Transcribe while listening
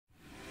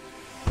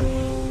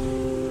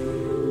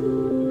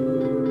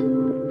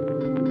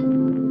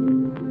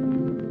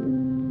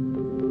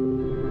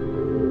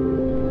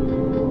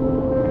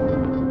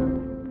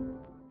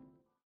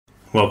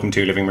Welcome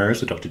to Living Mirrors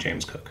with Dr.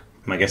 James Cook.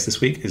 My guest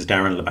this week is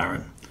Darren Le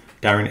Baron.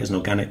 Darren is an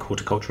organic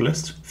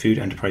horticulturist, food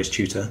enterprise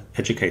tutor,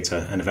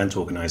 educator, and event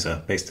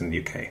organizer based in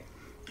the UK.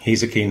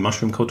 He's a keen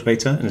mushroom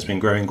cultivator and has been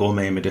growing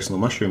gourmet and medicinal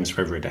mushrooms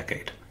for over a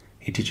decade.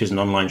 He teaches an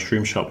online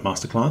Shroomshop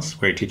Master class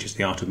where he teaches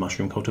the art of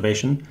mushroom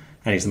cultivation,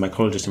 and he's the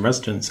mycologist in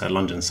residence at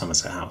London's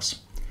Somerset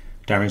house.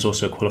 Darren's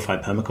also a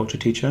qualified permaculture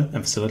teacher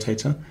and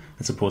facilitator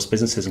and supports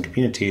businesses and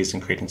communities in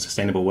creating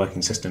sustainable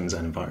working systems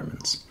and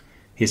environments.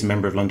 He is a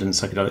member of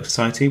London's Psychedelic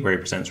Society, where he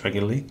presents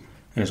regularly,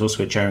 and is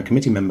also a chair and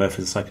committee member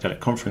for the Psychedelic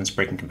Conference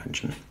Breaking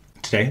Convention.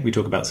 Today, we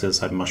talk about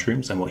psilocybin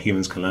mushrooms and what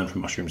humans can learn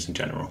from mushrooms in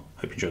general.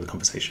 Hope you enjoy the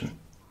conversation.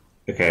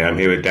 Okay, I'm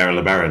here with Darren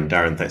Le Baron.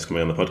 Darren, thanks for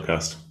coming on the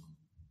podcast.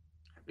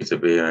 Happy to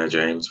be here,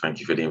 James.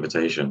 Thank you for the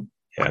invitation.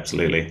 Yeah,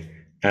 absolutely.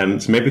 So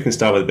maybe we can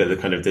start with a bit of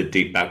the kind of the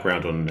deep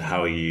background on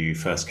how you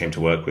first came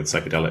to work with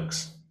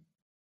psychedelics.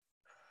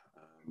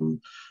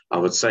 I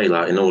would say,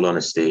 like, in all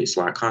honesty, it's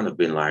like kind of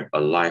been like a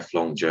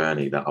lifelong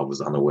journey that I was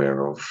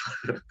unaware of.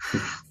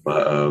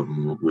 But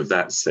with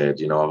that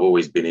said, I've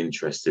always been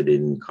interested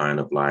in kind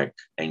of like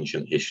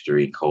ancient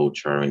history,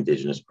 culture,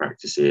 indigenous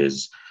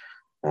practices.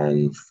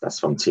 And that's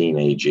from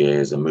teenage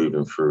years and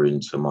moving through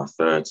into my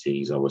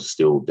 30s, I was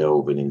still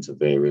delving into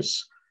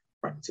various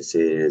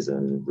practices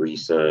and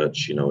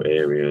research,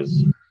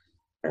 areas.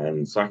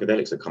 And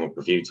psychedelics have come up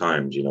a few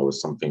times,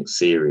 as something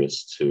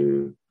serious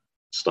to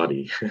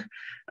study.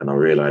 And I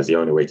realized the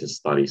only way to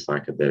study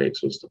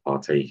psychedelics was to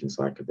partake in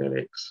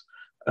psychedelics.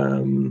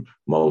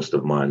 Most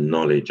of my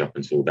knowledge up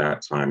until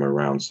that time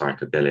around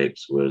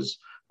psychedelics was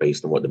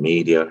based on what the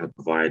media had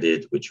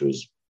provided, which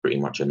was pretty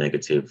much a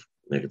negative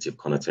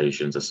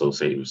connotations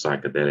associated with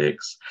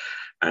psychedelics.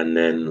 And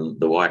then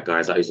the white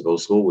guys I used to go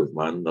to school with,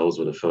 man, those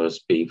were the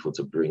first people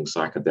to bring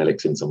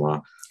psychedelics into my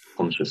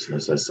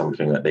consciousness as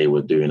something that they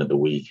were doing at the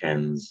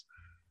weekends.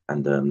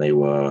 And they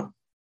were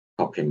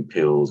popping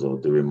pills or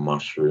doing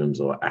mushrooms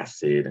or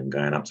acid and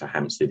going up to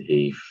Hampstead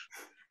Heath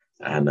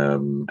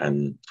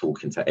and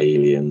talking to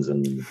aliens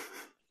and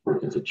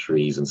talking to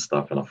trees and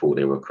stuff. And I thought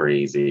they were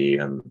crazy.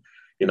 And,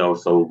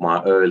 so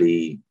my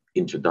early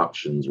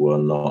introductions were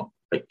not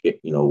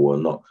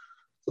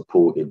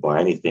supported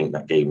by anything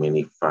that gave me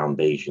any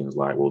foundations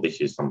like, well,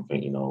 this is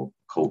something,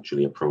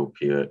 culturally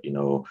appropriate,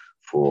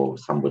 for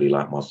somebody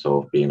like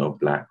myself being of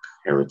Black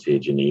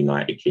heritage in the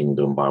United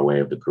Kingdom by way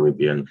of the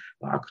Caribbean.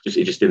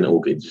 It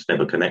just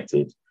never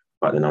connected.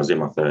 But then I was in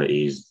my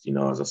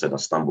 30s, as I said, I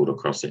stumbled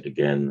across it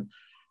again.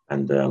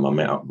 And I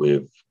met up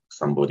with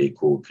somebody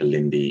called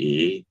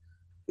Kalindi,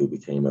 who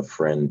became a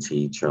friend,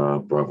 teacher,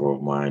 brother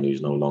of mine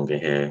who's no longer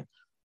here.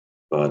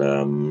 But,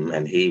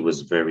 and he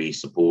was very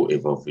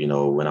supportive of,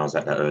 when I was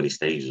at that early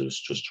stages,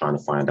 just trying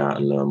to find out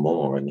and learn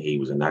more. And he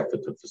was an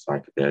advocate for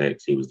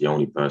psychedelics. He was the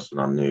only person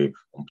I knew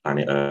on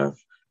planet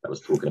Earth that was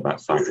talking about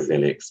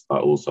psychedelics,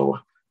 but also,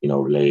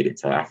 related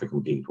to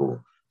African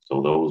people. So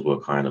those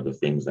were kind of the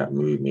things that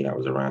moved me. That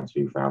was around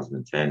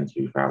 2010,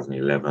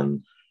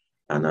 2011.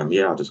 And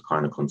I just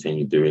kind of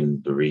continued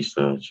doing the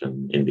research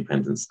and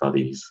independent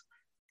studies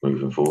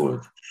moving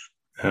forward.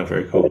 Oh,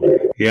 very cool.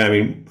 Yeah,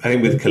 I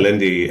think with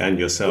Kalindi and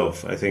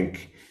yourself, I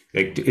think,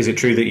 is it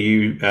true that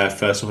you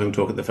first saw him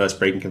talk at the first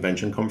Breaking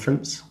Convention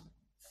conference?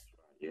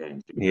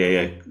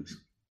 Yeah.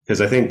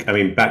 Because I think,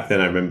 back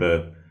then I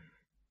remember,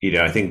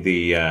 I think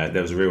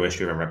there was a real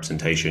issue around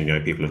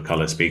representation, people of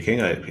color speaking.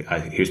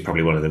 He was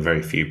probably one of the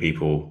very few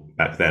people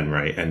back then,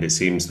 right? And it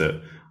seems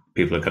that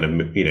people are kind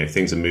of,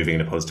 things are moving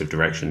in a positive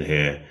direction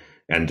here.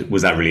 And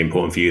was that really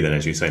important for you then,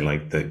 as you say,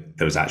 like there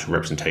was actual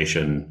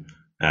representation,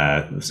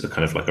 so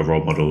kind of like a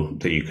role model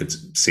that you could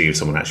see of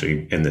someone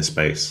actually in this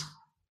space?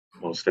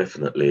 Most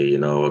definitely.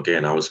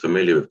 Again, I was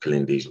familiar with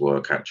Kalindi's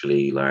work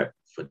actually, like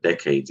for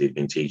decades. He'd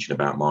been teaching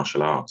about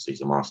martial arts.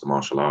 He's a master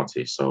martial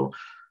artist.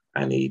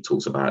 And he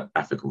talks about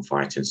African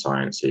fighting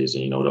sciences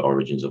and, the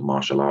origins of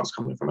martial arts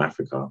coming from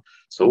Africa.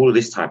 So all of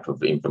this type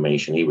of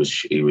information he was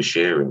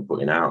sharing,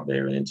 putting out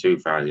there. And in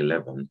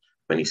 2011,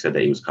 when he said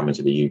that he was coming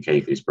to the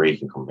UK for this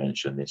Breaking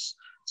Convention, this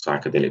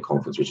psychedelic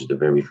conference, which is the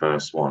very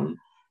first one,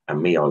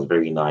 and me, I was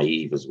very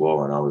naive as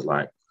well. And I was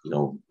like,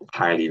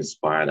 highly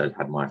inspired. I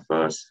had my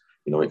first,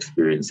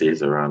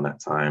 experiences around that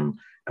time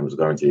and was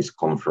going to this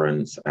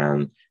conference.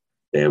 And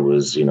there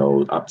was,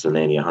 up to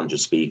nearly 100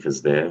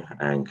 speakers there.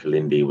 And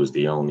Kalindi was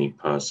the only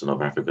person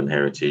of African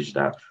heritage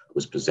that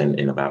was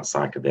presenting about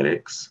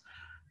psychedelics.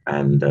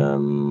 And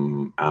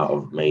out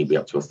of maybe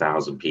up to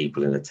 1,000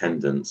 people in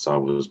attendance, I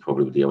was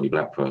probably the only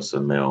Black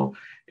person, male,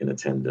 in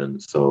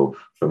attendance. So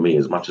for me,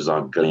 as much as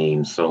I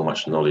gleaned so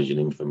much knowledge and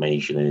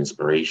information and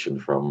inspiration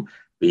from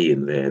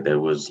being there, there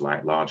was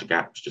like large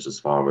gaps just as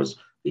far as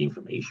the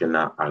information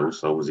that I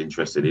also was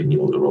interested in,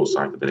 the role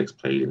psychedelics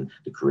played in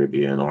the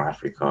Caribbean or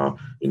Africa,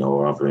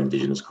 or other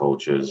indigenous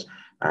cultures.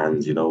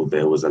 And,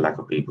 there was a lack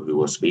of people who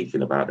were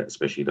speaking about it,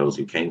 especially those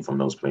who came from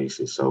those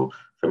places. So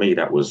for me,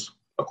 that was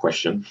a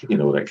question,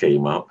 that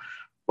came up.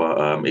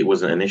 But it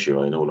wasn't an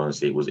issue. In all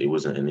honesty, it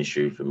wasn't an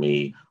issue for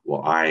me.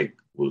 What I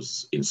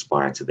was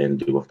inspired to then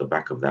do off the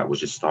back of that was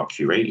just start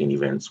curating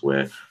events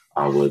where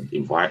I would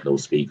invite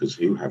those speakers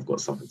who have got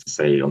something to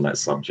say on that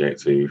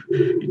subject, who,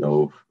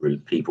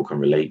 people can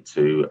relate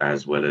to,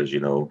 as well as,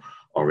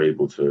 are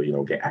able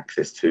to, get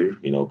access to,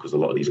 because a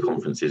lot of these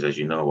conferences, as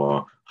you know,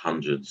 are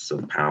hundreds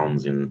of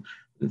pounds and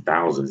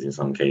thousands in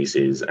some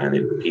cases,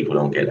 and people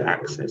don't get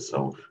access.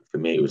 So for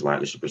me, it was like,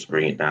 let's just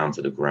bring it down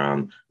to the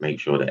ground, make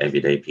sure that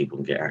everyday people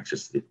can get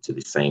access to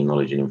the same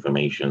knowledge and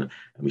information.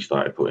 And we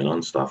started putting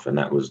on stuff, and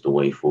that was the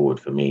way forward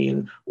for me.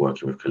 And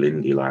working with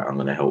Kalindi, like, I'm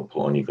going to help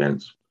put on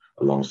events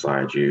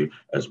alongside you,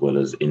 as well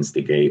as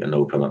instigate and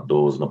open up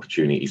doors and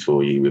opportunities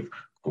for you with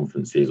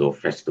conferences or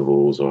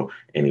festivals or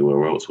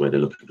anywhere else where they're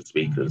looking for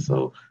speakers.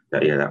 So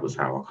that was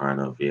how I kind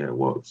of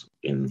worked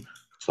in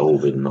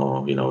solving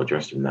or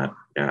addressing that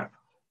gap.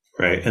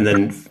 Right. And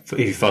then if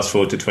you fast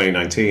forward to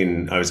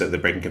 2019, I was at the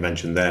Breaking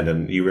Convention then,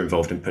 and you were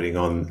involved in putting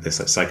on this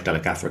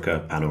Psychedelic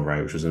Africa panel,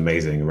 right, which was an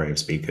amazing array of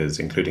speakers,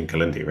 including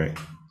Kalindi, right?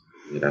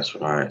 Yeah, that's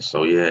right.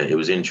 So it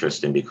was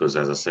interesting because,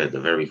 as I said,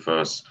 the very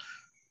first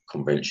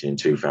convention in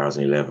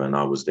 2011,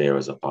 I was there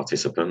as a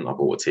participant. I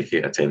bought a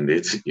ticket,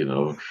 attended,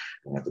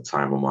 at the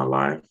time of my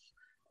life.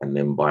 And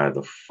then by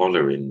the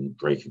following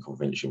Breaking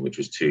Convention, which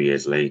was 2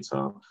 years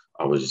later,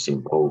 I was just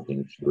involved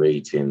in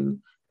curating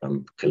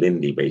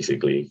Kalindi,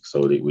 basically.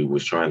 So that we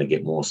was trying to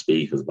get more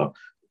speakers, but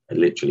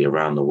literally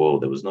around the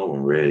world, there was no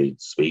one really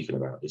speaking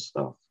about this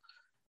stuff.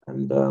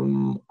 And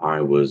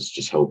I was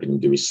just helping him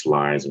do his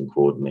slides and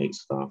coordinate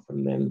stuff.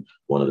 And then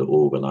one of the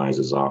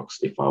organizers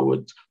asked if I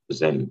would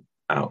present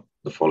out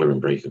the following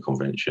Breaker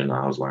Convention.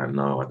 I was like,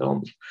 no, I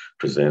don't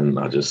present.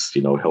 I just,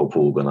 help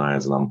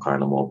organize, and I'm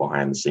kind of more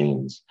behind the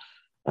scenes.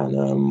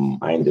 And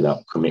I ended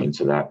up committing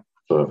to that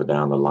further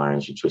down the line.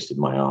 She twisted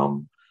my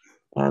arm.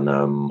 And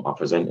I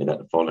presented at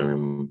the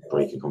following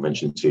Breaking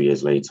Convention 2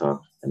 years later.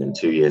 And then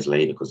 2 years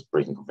later, because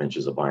Breaking Convention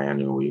is a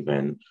biannual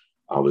event,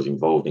 I was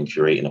involved in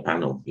curating a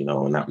panel,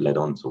 and that led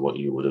on to what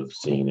you would have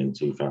seen in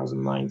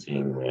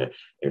 2019, where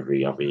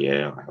every other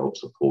year I helped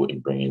support in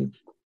bringing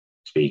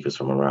speakers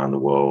from around the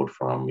world,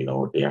 from,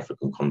 the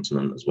African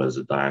continent, as well as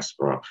the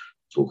diaspora,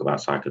 talk about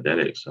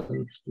psychedelics.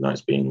 And,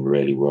 it's been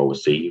really well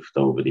received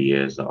over the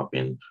years that I've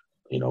been,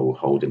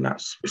 holding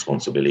that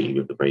responsibility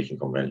with the Breaking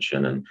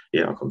Convention. And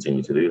I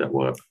continue to do that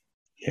work.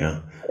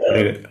 Yeah.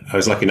 I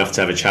was lucky enough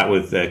to have a chat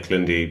with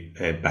Kalindi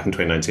back in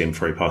 2019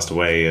 before he passed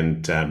away,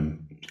 and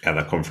at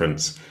that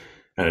conference.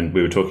 And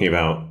we were talking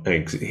about,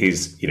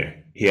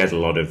 he had a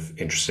lot of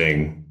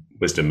interesting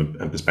wisdom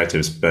and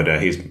perspectives, but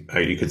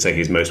you could say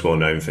he's most well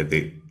known for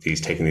he's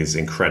taking these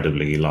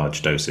incredibly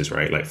large doses,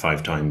 right? Like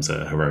 5 times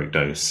a heroic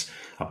dose,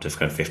 up to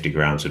kind of 50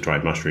 grams of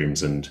dried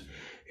mushrooms. And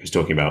he was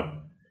talking about,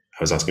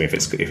 I was asking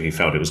if he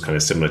felt it was kind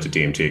of similar to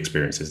DMT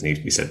experiences. And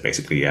he said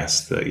basically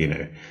yes, that,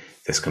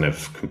 this kind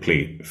of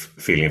complete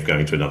feeling of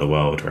going to another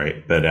world,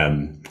 right? But,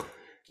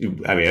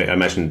 I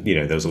imagine,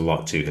 there was a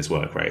lot to his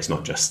work, right? It's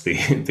not just the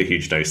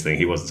huge dose thing.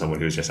 He wasn't someone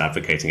who was just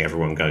advocating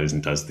everyone goes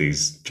and does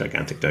these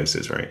gigantic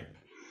doses, right?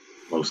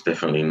 Most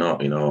definitely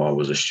not. I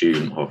was a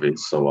student of it,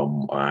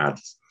 so I had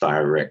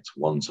direct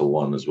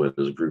one-to-one as well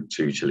as group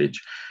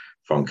tutelage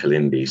from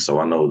Kalindi. So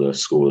I know the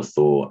school of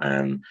thought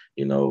and,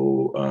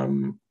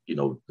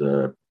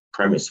 the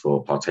premise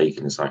for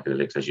partaking in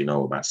psychedelics, as you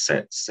know, about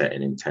set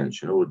and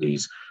intention. All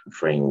these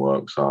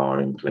frameworks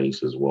are in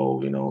place as well,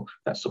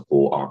 that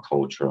support our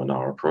culture and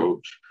our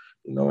approach.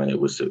 And it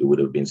would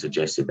have been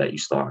suggested that you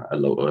start a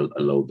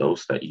low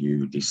dose, that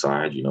you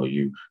decide,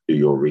 you do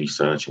your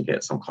research and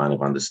get some kind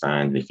of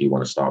understanding. If you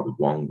want to start with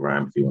 1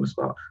 gram, if you want to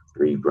start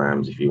 3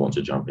 grams, if you want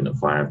to jump in at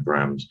 5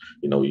 grams,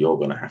 you're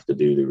going to have to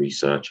do the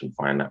research and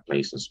find that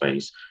place and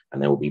space.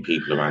 And there will be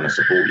people around to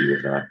support you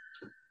with that.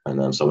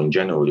 And so in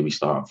general, we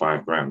start at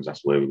 5 grams.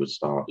 That's where we would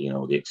start,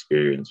 the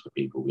experience for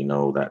people. We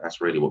know that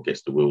that's really what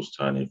gets the wheels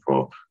turning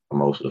for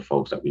most of the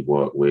folks that we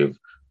work with.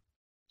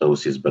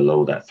 Doses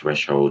below that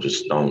threshold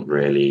just don't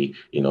really,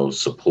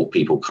 support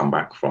people come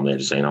back from there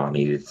just saying, I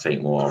needed to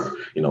take more,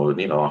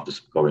 after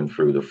going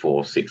through the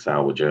 4-6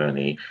 hour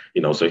journey,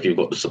 so if you've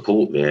got the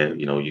support there,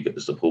 you get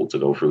the support to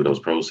go through those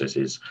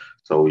processes.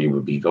 So you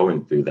would be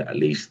going through that at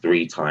least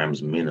 3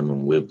 times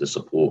minimum with the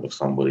support of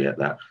somebody at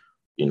that,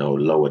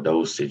 lower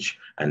dosage.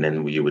 And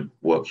then you would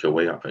work your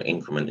way up an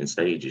increment in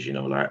stages,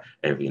 like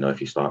if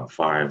you start at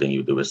 5, then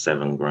you do a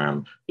 7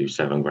 gram, do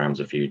 7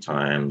 grams a few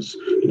times,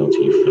 till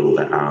you fill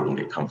that out and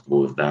get comfortable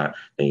with that.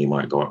 Then you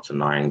might go up to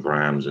 9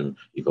 grams and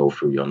you go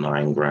through your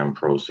 9 gram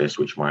process,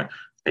 which might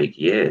take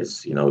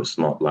years. It's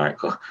not like,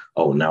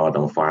 oh, now I've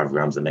done 5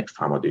 grams, the next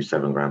time I do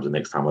 7 grams, the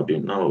next time I do.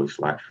 No, it's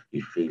like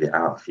you feed it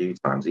out a few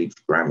times. Each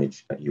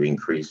grammage that you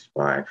increase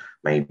by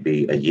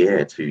maybe a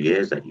year, 2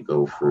 years that you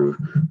go through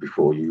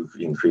before you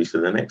increase to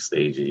the next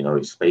stage.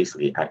 It's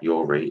basically at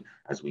your rate.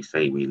 As we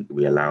say,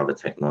 we allow the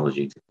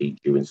technology to teach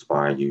you,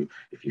 inspire you.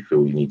 If you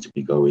feel you need to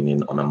be going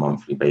in on a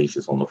monthly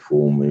basis on the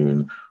full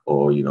moon,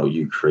 or,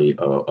 you create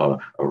a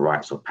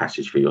rites of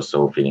passage for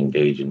yourself in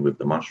engaging with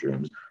the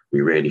mushrooms, we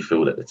really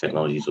feel that the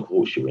technology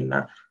supports you in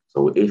that.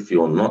 So if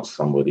you're not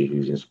somebody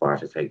who's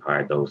inspired to take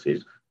higher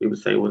doses, we would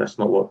say, well, that's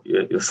not what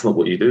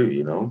you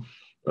do,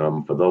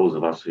 For those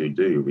of us who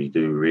do, we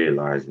do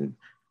realize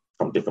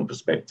from different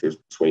perspectives,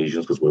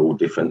 persuasions, because we're all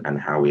different and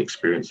how we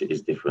experience it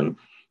is different.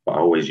 But I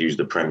always use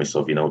the premise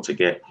of, to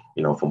get,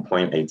 from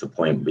point A to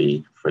point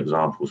B, for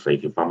example, say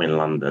if I'm in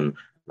London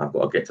and I've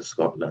got to get to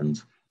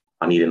Scotland,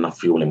 I need enough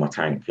fuel in my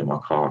tank in my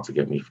car to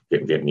get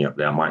me up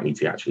there. I might need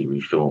to actually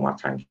refill my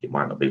tank. It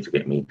might not be to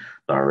get me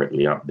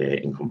directly up there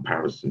in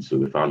comparison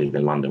to if I live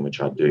in London, which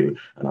I do,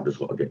 and I've just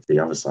got to get to the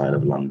other side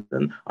of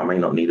London. I may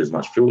not need as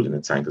much fuel in the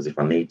tank as if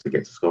I need to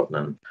get to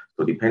Scotland.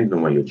 So depending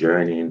on where you're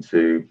journeying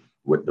to,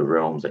 with the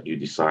realms that you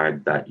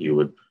decide that you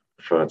would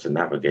prefer to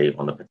navigate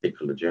on a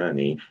particular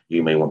journey,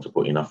 you may want to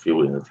put enough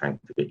fuel in the tank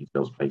to get you to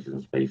those places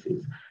and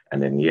spaces.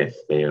 And then, yes,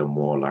 they are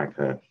more like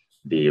a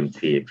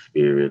DMT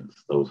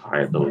experience, those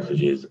higher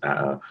dosages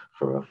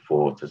for a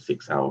 4 to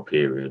 6 hour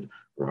period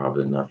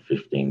rather than a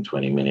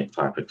 15-20 minute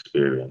type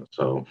experience.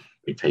 So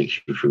it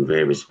takes you through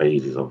various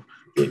phases of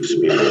the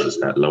experience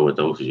that lower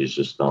dosages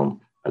just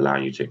don't allow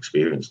you to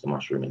experience the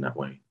mushroom in that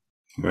way.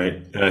 Right.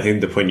 And I think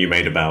the point you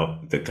made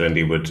about that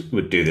Kalindi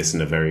would do this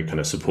in a very kind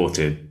of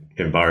supported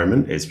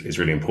environment is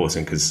really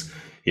important, because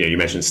you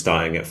mentioned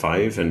starting at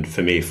 5, and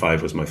for me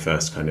 5 was my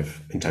first kind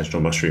of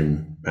intentional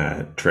mushroom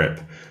trip,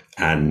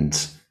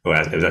 and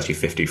it was actually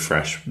 50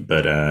 fresh,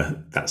 but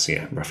that's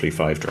roughly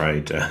 5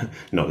 dried,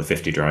 not the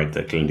 50 dried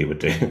that Kalindi would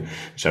do,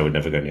 which I would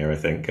never go near, I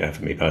think,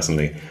 for me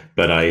personally.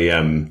 But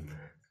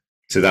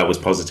so that was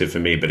positive for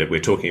me. But we're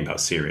talking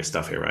about serious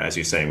stuff here, right? As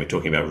you're saying, we're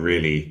talking about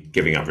really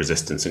giving up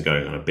resistance and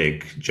going on a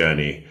big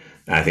journey.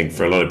 And I think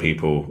for a lot of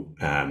people,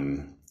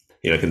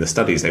 like in the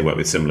studies, they work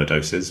with similar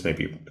doses,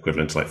 maybe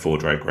equivalent to like 4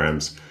 dry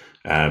grams.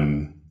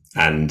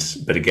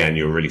 But again,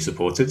 you're really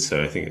supported.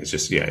 So I think it's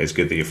just, it's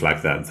good that you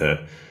flagged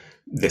that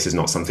this is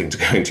not something to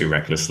go into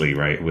recklessly,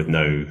 right? With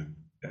no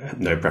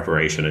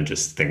preparation, and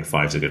just think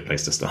 5's a good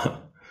place to start.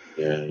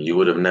 Yeah, you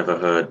would have never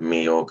heard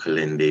me or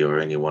Kalindi or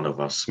any one of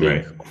us speak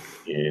right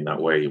in that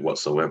way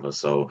whatsoever.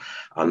 So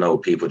I know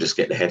people just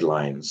get the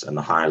headlines and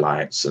the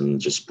highlights and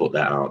just put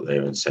that out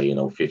there and say,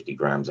 50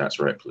 grams, that's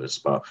reckless.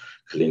 But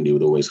Kalindi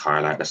would always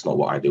highlight, that's not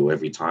what I do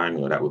every time.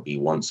 That would be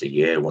once a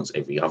year, once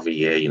every other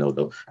year,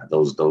 at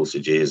those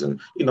dosages. And,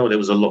 there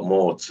was a lot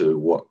more to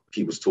what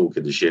he was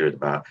talking to share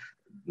about,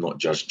 not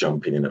just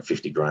jumping in at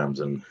 50 grams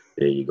and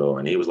there you go.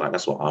 And he was like,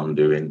 that's what I'm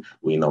doing.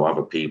 We know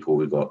other people,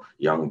 we've got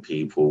young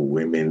people,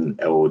 women,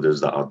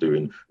 elders that are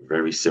doing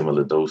very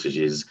similar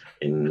dosages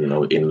in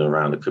and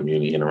around the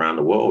community and around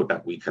the world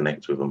that we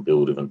connect with and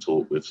build with and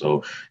talk with.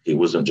 So he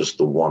wasn't just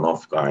the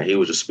one-off guy. He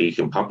was just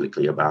speaking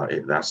publicly about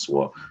it. That's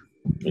what,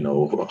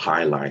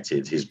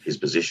 highlighted his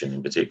position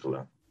in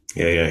particular.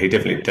 Yeah. He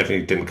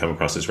definitely didn't come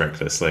across as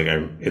reckless. Like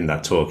in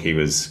that talk, he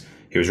was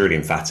really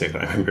emphatic.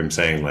 I remember him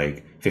saying,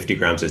 like, 50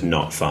 grams is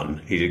not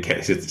fun. He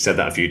said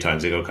that a few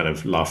times. He got kind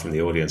of laugh from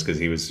the audience because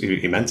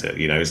he meant it.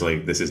 It's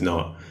like, this is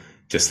not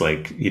just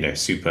like,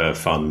 super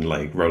fun,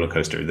 like roller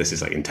coaster. This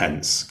is like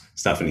intense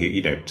stuff. And he,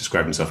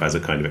 described himself as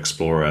a kind of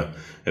explorer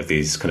of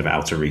these kind of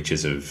outer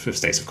reaches of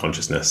states of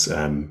consciousness,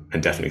 and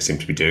definitely seemed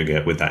to be doing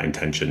it with that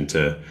intention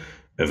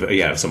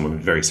of someone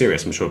very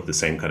serious. I'm sure the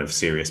same kind of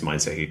serious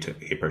mindset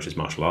he approaches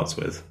martial arts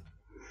with.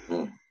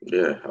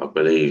 Yeah, I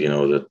believe,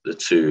 the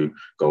two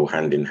go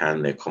hand in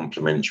hand. They're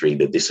complementary.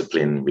 The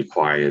discipline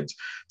required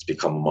to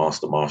become a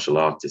master martial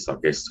artist, I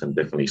guess, can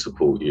definitely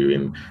support you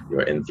in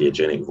your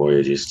entheogenic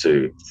voyages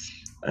too.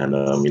 And,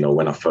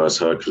 when I first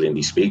heard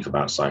Kalindi speak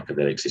about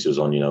psychedelics, this was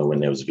on, when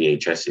there was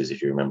VHSs,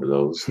 if you remember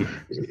those. It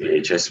was a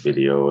VHS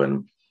video,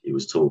 and he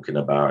was talking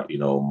about,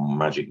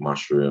 magic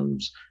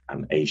mushrooms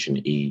and ancient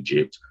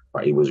Egypt.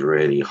 But he was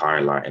really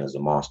highlighting as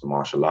a master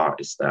martial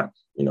artist that,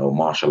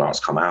 martial arts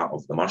come out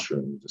of the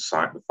mushroom.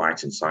 The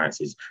fighting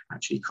sciences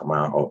actually come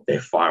out of their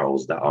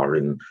files that are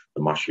in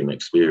the mushroom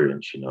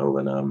experience,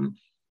 and,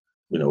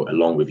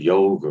 along with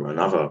yoga and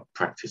other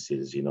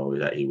practices,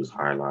 that he was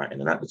highlighting.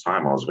 And at the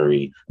time, I was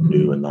very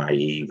new and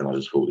naive, and I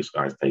just thought this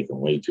guy's taken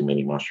way too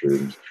many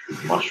mushrooms.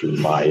 He's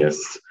mushroom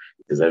biased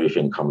because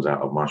everything comes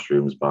out of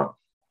mushrooms. But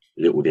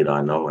little did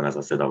I know, and as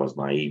I said, I was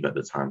naive at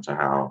the time to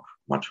how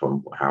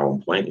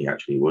on point he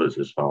actually was,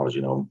 as far as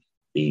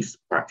these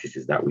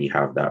practices that we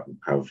have that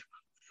have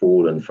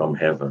fallen from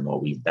heaven or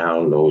we've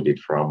downloaded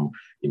from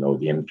the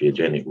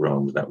entheogenic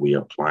realms that we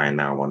apply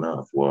now on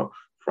earth were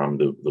from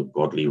the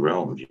godly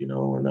realms,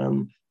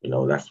 and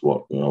that's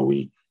what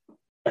we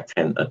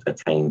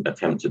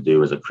attempt to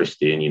do as a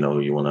Christian.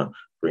 You want to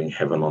bring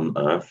heaven on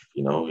earth.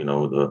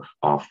 The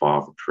Our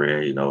Father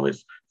prayer.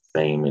 It's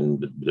same in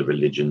the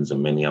religions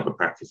and many other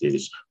practices.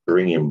 It's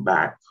bringing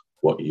back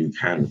what you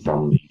can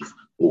from these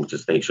alter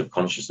states of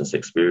consciousness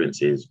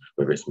experiences,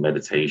 whether it's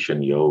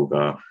meditation,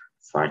 yoga,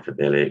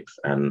 psychedelics,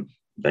 and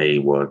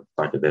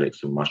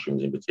psychedelics and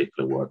mushrooms in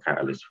particular were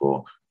catalysts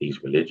for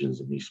these religions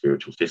and these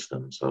spiritual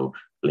systems. So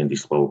Lindy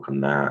spoke on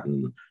that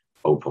and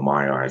opened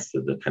my eyes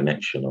to the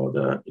connection,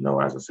 or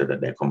as I said, that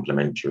they're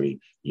complementary.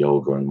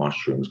 Yoga and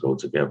mushrooms go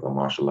together.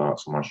 Martial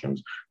arts and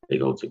mushrooms, they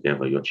go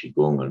together. Your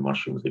Qigong and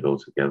mushrooms, they go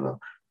together.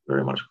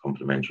 Very much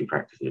complementary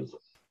practices.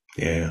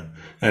 Yeah.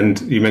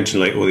 And you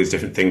mentioned like all these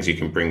different things you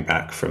can bring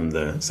back from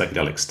the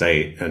psychedelic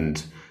state.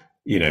 And,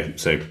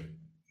 so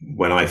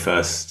when I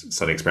first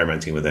started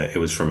experimenting with it, it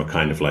was from a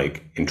kind of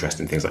like interest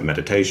in things like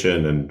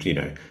meditation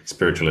and,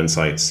 spiritual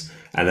insights.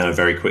 And then I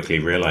very quickly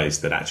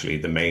realized that actually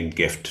the main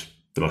gift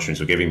the mushrooms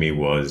were giving me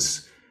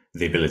was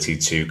the ability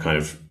to kind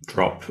of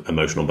drop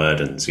emotional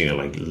burdens,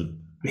 like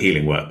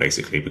healing work,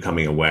 basically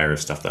becoming aware of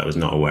stuff that I was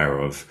not aware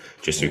of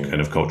just through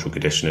kind of cultural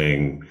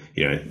conditioning,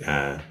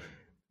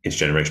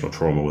 intergenerational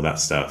trauma, all that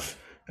stuff.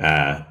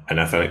 And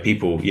I feel like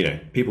people,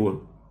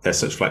 they're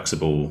such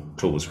flexible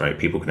tools, right?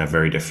 People can have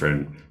very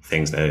different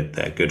things that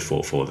they're good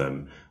for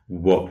them.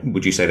 What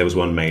would you say there was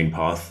one main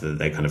path that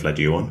they kind of led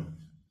you on?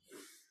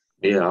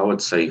 Yeah, I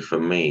would say for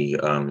me,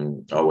 I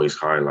always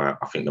highlight,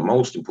 I think the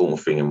most important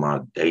thing in my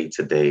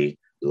day-to-day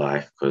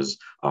life, because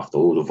after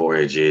all the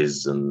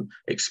voyages and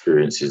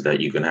experiences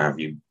that you can have,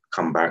 you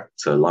come back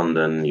to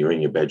London, you're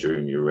in your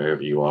bedroom, you're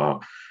wherever you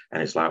are,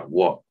 and it's like,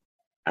 what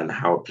and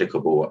how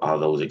applicable are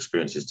those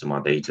experiences to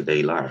my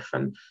day-to-day life?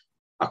 And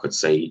I could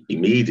say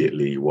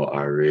immediately what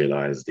I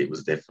realized it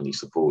was definitely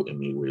supporting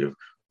me with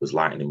was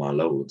lightening my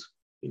load,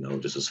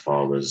 just as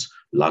far as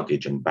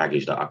luggage and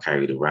baggage that I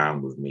carried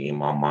around with me in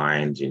my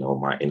mind,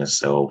 my inner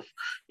self,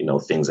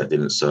 things that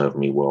didn't serve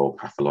me well,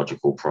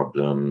 pathological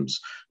problems,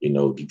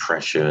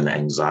 depression,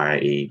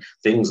 anxiety,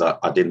 things that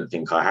I didn't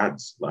think I had,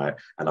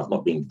 and I've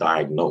not been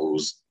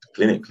diagnosed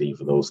clinically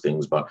for those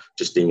things, but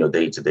just in your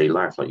day-to-day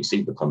life, like you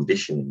see the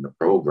conditioning, the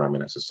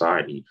programming that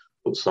society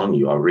puts on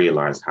you, I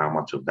realized how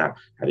much of that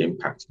had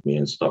impacted me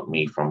and stopped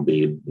me from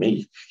being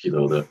me,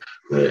 the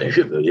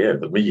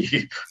me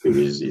who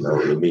is,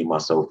 the me,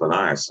 myself and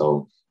I.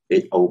 So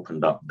it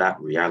opened up that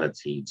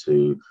reality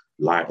to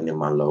lightening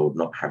my load,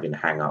 not having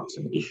hang-ups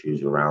and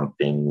issues around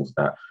things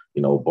that,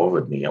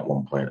 bothered me at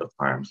one point of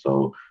time.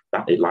 So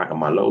that it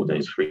lightened my load and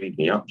it's freed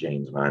me up,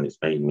 James, man. It's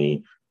made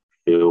me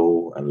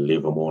feel and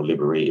live a more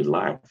liberated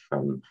life.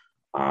 And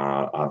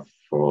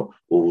for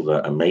all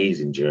the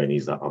amazing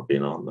journeys that I've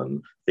been on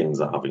and things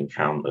that I've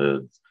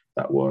encountered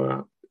that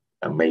were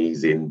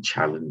amazing,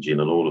 challenging,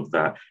 and all of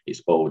that,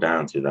 it's boiled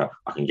down to that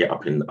I can get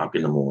up in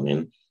the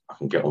morning, I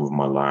can get on with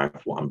my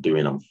life, what I'm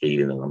doing, I'm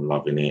feeling and I'm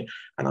loving it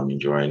and I'm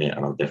enjoying it.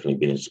 And I've definitely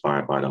been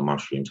inspired by the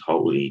mushrooms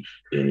wholly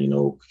in,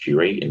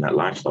 curating that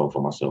lifestyle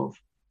for myself.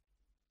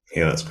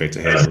 Yeah, that's great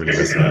to hear. That really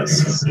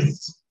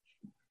resonates.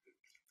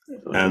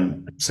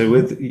 So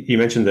you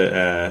mentioned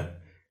that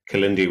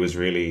Kalindi was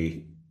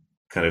really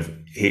kind of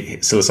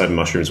psilocybin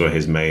mushrooms were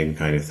his main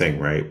kind of thing,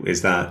 right?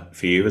 Is that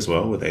for you as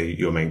well? Were they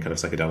your main kind of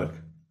psychedelic?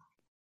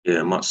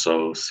 Yeah, much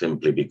so,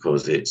 simply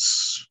because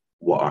it's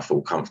what I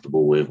feel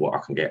comfortable with, what I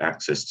can get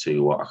access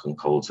to, what I can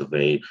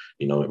cultivate.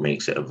 It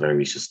makes it a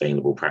very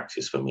sustainable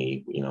practice for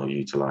me,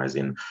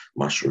 utilizing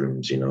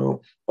mushrooms.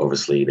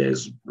 Obviously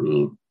there's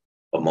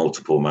a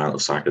multiple amount of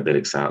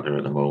psychedelics out there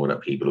at the moment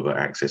that people have got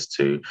access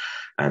to.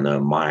 And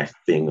my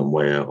thing and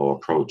where or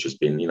approach has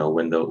been,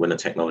 when the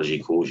technology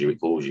calls you,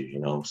 it calls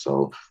you,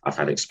 So I've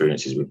had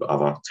experiences with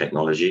other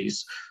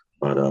technologies,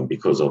 but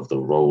because of the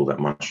role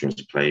that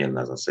mushrooms play, and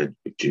as I said,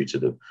 due to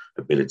the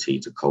ability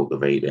to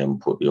cultivate them,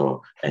 put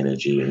your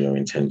energy and your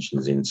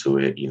intentions into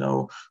it,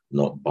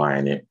 not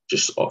buying it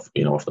just off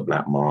the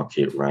black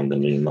market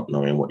randomly, not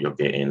knowing what you're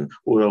getting,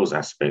 all those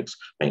aspects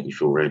make me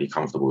feel really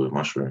comfortable with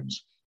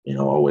mushrooms. I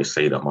always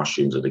say that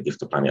mushrooms are the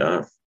gift of planet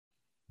Earth.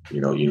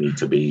 You need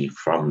to be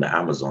from the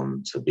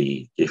Amazon to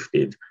be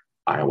gifted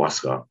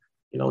ayahuasca,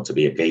 to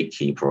be a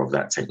gatekeeper of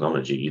that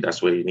technology.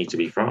 That's where you need to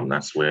be from.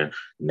 That's where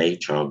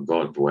nature,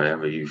 God,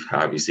 however you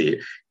see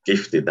it,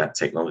 gifted that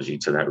technology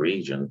to that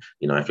region.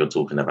 If you're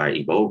talking about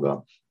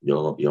Iboga,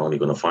 you're only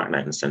going to find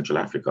that in Central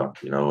Africa,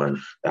 and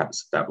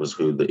that was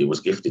who it was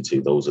gifted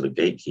to. Those are the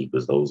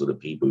gatekeepers. Those are the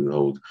people who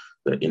hold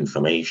the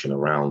information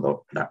around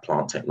that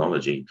plant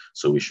technology.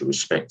 So we should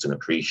respect and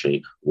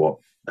appreciate what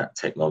that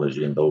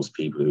technology and those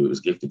people who it was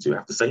gifted to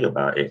have to say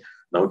about it.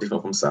 No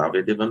different from South,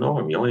 they didn't know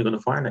him. You're only going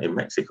to find that in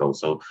Mexico.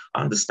 So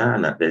I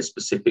understand that there's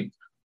specific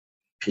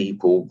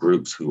people,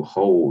 groups who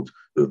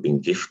have been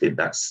gifted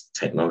that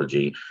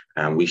technology,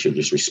 and we should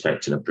just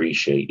respect and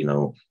appreciate,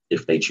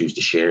 if they choose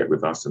to share it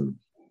with us and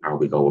how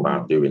we go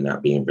about doing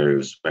that, being very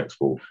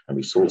respectful and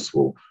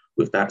resourceful.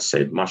 With that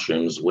said,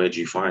 mushrooms, where do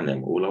you find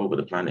them? All over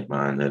the planet,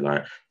 man. They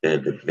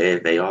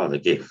are the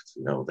gift,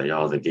 they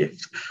are the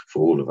gift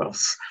for all of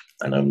us.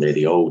 And they're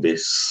the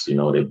oldest,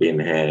 they've been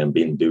here and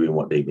been doing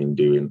what they've been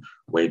doing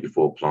way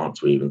before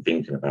plants were even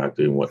thinking about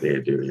doing what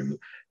they're doing.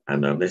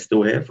 And they're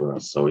still here for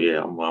us. So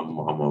yeah, I'm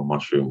a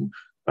mushroom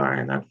guy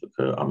and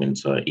advocate. I'm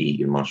into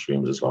eating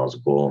mushrooms as well as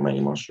gourmet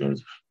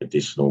mushrooms,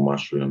 medicinal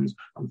mushrooms.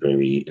 I'm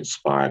very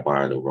inspired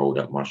by the role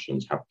that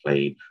mushrooms have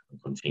played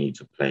and continue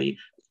to play,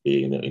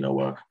 being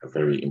a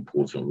very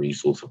important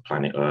resource of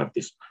planet Earth.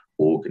 This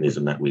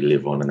organism that we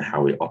live on and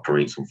how it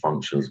operates and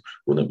functions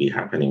wouldn't be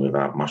happening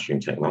without mushroom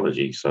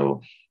technology.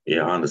 So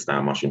yeah, I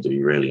understand mushrooms to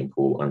be really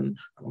important.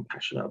 I'm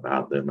passionate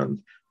about them, and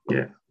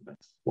yeah,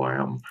 that's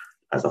why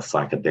as a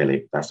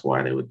psychedelic, that's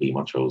why they would be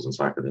my chosen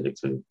psychedelic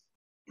too.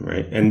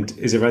 Right. And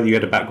is it right that you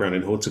had a background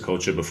in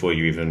horticulture before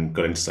you even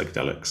got into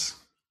psychedelics?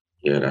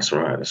 Yeah, that's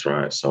right. That's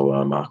right. So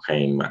I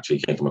came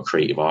from a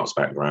creative arts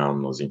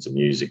background. I was into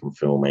music and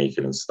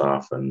filmmaking and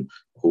stuff, and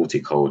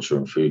horticulture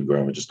and food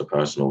growing were just a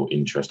personal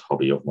interest,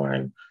 hobby of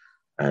mine.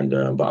 And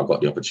but I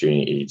got the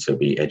opportunity to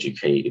be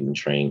educated and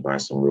trained by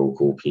some real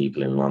cool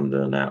people in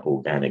London that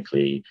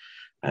organically,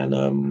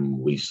 and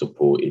we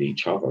supported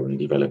each other in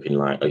developing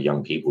like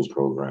young people's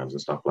programs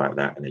and stuff like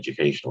that, and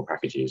educational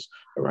packages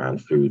around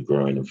food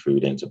growing and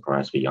food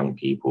enterprise for young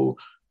people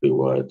who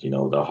were,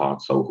 the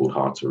so-called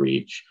hard to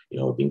reach,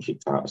 being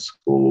kicked out of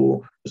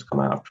school, just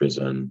come out of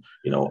prison,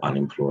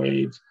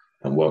 unemployed,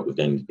 and work with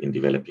them in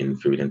developing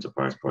food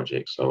enterprise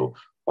projects. So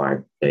by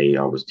day,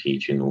 I was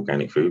teaching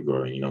organic food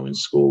growing, in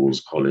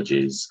schools,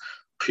 colleges,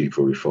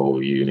 pupil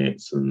referral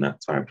units, and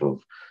that type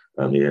of,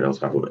 those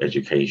type of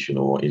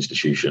educational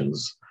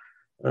institutions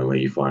where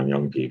you find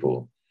young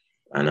people.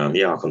 And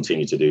I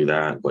continued to do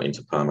that, got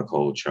into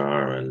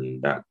permaculture,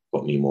 and that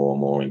got me more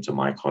and more into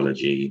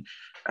mycology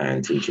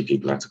and teaching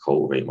people how to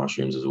cultivate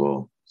mushrooms as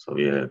well. So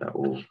yeah, that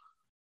all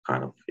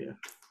kind of, yeah.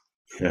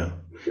 Yeah.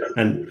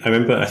 And I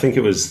remember, I think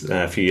it was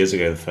a few years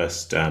ago, the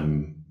first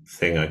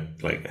thing I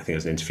think it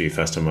was an interview,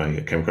 first time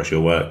I came across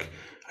your work.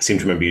 I seem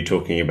to remember you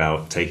talking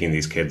about taking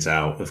these kids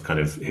out of kind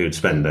of who would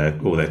spend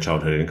all their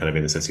childhood in kind of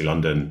inner city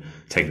London,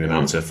 taking them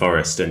out to a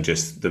forest and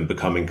just them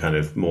becoming kind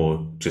of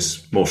more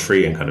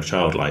free and kind of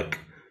childlike.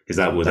 Was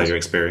that your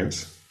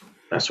experience?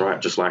 That's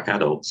right, just like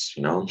adults,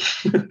 you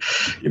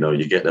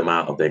get them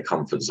out of their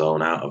comfort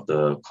zone, out of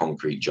the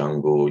concrete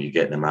jungle, you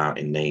get them out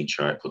in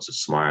nature, it puts a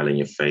smile in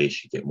your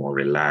face, you get more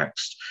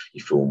relaxed,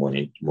 you feel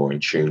more in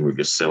tune with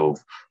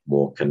yourself,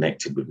 more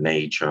connected with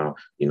nature.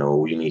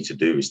 All you need to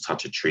do is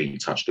touch a tree,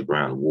 touch the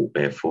ground, walk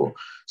barefoot.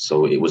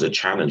 So it was a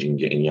challenge in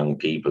getting young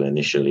people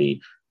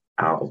initially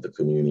out of the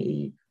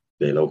community,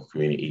 their local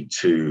community,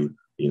 to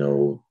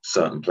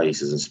certain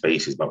places and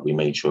spaces, but we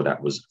made sure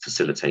that was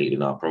facilitated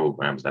in our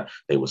programs, that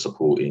they were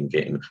supporting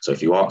getting. So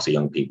if you ask the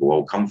young people,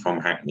 well, come from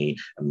Hackney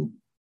and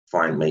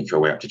make your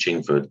way up to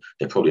Chingford,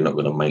 they're probably not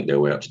going to make their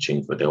way up to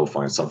Chingford. They'll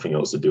find something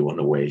else to do on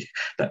the way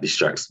that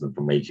distracts them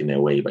from making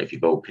their way. But if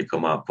you go pick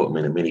them up, put them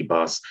in a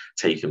minibus,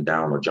 take them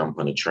down or jump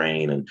on a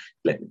train and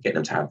get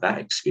them to have that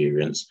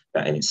experience,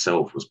 that in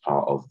itself was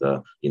part of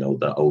the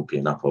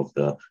opening up of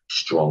the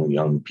strong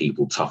young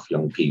people, tough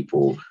young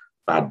people,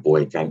 bad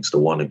boy, gangster,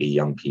 wannabe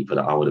young people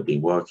that I would have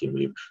been working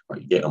with.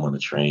 But you get them on the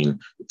train,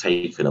 you're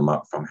taking them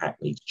up from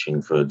Hackney to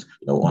Chingford,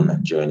 on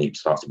that journey, it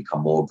starts to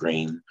become more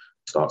green,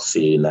 start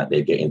seeing that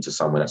they get into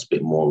somewhere that's a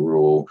bit more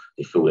rural.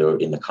 They feel they're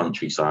in the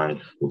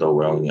countryside, although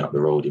we're only up the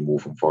road in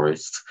Waltham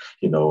Forest,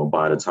 and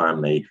by the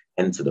time they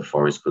enter the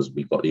forest, because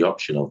we've got the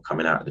option of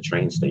coming out of the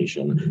train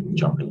station and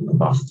jumping on the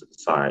bus to the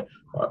side.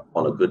 But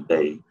on a good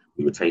day,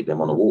 we would take them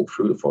on a walk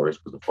through the forest,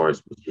 because the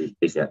forest was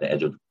basically at the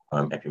edge of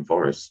Epping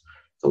Forest.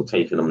 So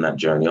taking them that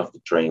journey off the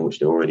train, which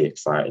they're already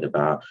excited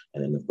about,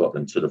 and then they've got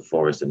them to the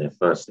forest, and their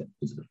first step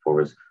into the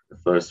forest, the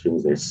first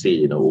things they're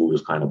seeing are all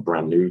just kind of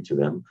brand new to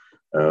them.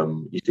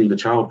 You see the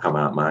child come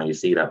out, man. You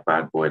see that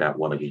bad boy, that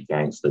wannabe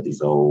gangster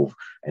dissolve,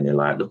 and they're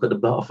like, look at the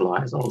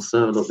butterflies. Oh,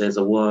 sir, look, there's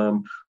a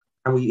worm.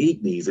 Can we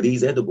eat these? Are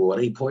these edible? Are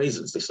they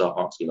poisons? They start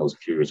asking those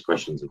curious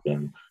questions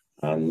again.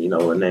 And,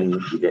 and then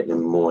you get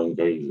them more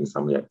engaged in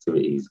some of the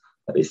activities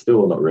that they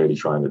still are not really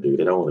trying to do.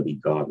 They don't want to be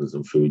gardeners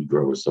and food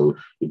growers. So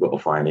you've got to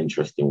find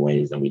interesting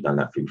ways. And we've done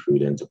that through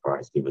food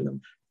enterprise, giving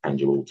them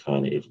tangible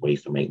alternatives,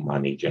 ways to make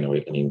money,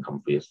 generate an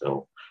income for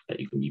yourself that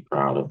you can be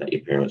proud of, that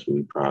your parents will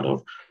be proud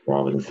of,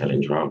 rather than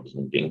selling drugs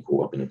and getting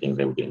caught up in the things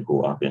they were getting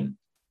caught up in.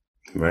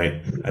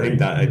 Right. I think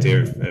that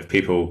idea of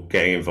people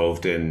getting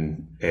involved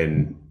in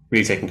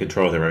really taking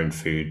control of their own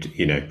food,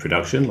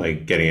 production,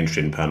 like getting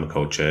interested in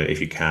permaculture, if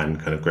you can,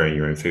 kind of growing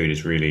your own food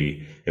is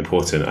really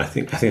important. I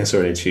think I saw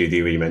an interview with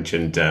you where you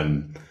mentioned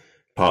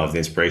part of the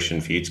inspiration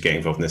for you to get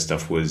involved in this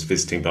stuff was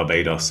visiting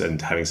Barbados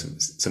and having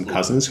some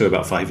cousins who were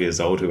about 5 years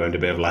old who owned a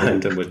bit of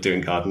land and were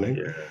doing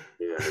gardening.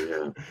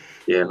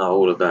 Yeah, no,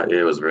 all of that,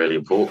 was really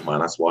important, man.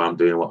 That's why I'm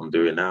doing what I'm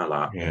doing now.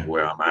 Like,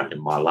 where I'm at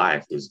in my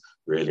life is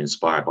really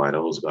inspired by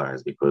those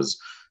guys, because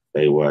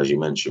they were, as you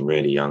mentioned,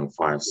 really young,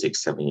 5,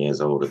 6, 7 years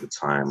old at the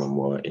time,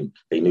 and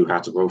they knew how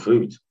to grow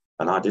food.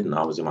 And I didn't.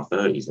 I was in my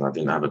 30s and I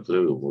didn't have a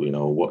clue,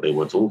 what they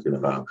were talking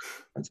about.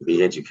 And to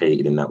be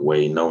educated in that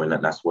way, knowing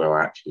that that's where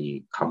I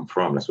actually come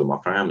from, that's where my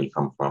family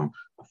come from,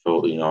 I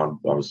felt,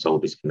 I was so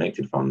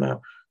disconnected from that.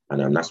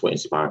 And that's what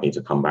inspired me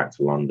to come back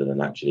to London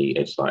and actually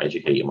start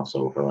educating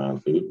myself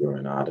around food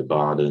growing. I had a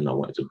garden, I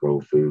wanted to grow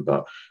food,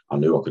 but I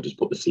knew I could just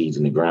put the seeds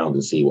in the ground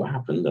and see what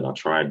happened. And I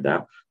tried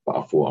that, but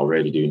I thought I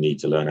really do need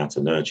to learn how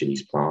to nurture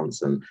these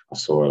plants. And I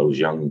saw those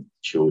young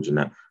children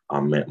that I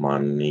met, my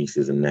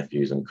nieces and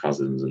nephews and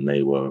cousins, and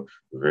they were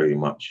very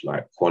much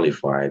like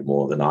qualified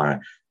more than I,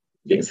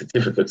 getting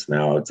certificates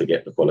now to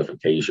get the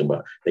qualification,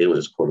 but they were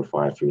just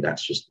qualified through that.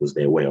 Just was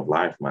their way of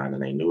life, man,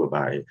 and they knew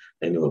about it.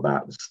 They knew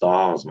about the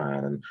stars,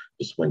 man, and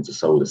just when to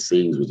sow the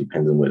seeds was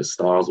depending on where the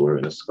stars were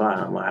in the sky.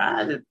 I'm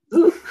like,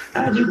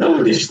 how do you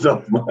know this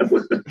stuff, man?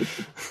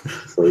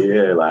 So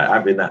yeah,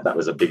 like that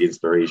was a big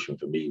inspiration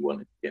for me,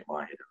 wanting to get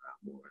my head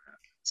around more of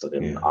that. So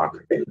then Yeah. I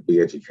could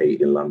be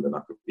educated in London.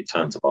 I could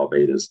return to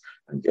Barbados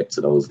and get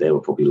to those. They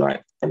were probably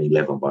like 10,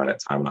 11 by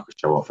that time. And I could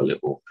show off a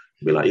little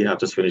and be like, yeah, I've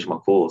just finished my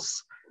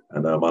course.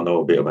 And I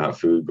know a bit about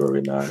food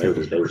growing now. They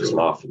were just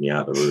laughing me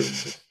out of the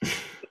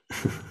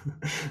room.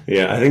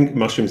 Yeah, I think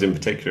mushrooms in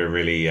particular are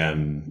really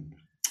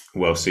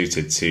well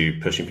suited to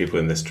pushing people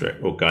in this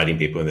direction or guiding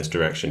people in this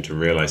direction to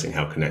realizing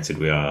how connected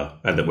we are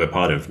and that we're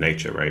part of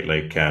nature, right?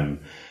 Like,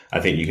 I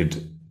think you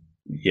could,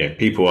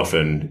 people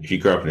often, if you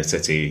grow up in a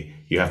city,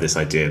 you have this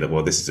idea that,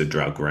 well, this is a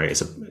drug,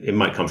 right? It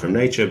might come from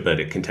nature, but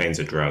it contains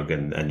a drug,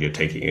 and you're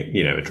taking,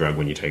 a drug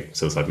when you take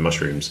psilocybin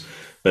mushrooms.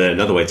 But then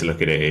another way to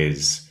look at it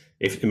is,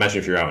 imagine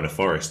if you're out in a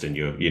forest and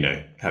you're,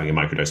 having a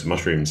microdose of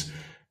mushrooms.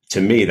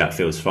 To me, that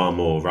feels far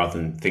more, rather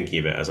than thinking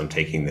of it as I'm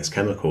taking this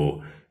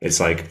chemical, it's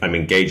like I'm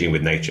engaging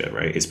with nature,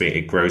 right?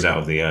 It grows out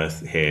of the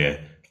earth here.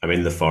 I'm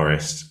in the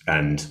forest,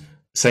 and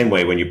same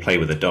way when you play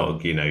with a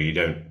dog, you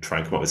don't try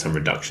and come up with some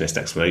reductionist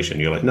explanation.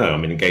 You're like, no,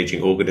 I'm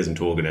engaging organism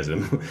to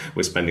organism.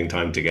 We're spending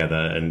time together,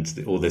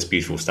 and all this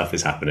beautiful stuff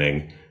is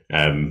happening.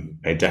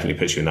 It definitely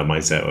puts you in that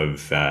mindset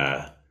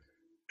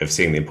of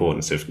seeing the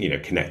importance of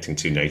connecting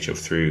to nature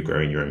through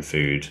growing your own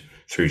food,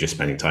 through just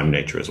spending time in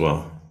nature as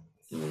well.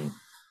 Mm.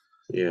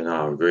 Yeah,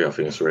 no, I agree. I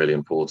think it's really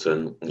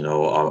important. I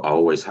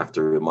always have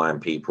to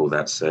remind people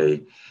that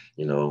say,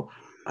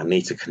 I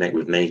need to connect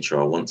with nature.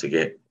 I want to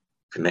get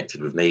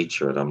connected with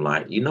nature. And I'm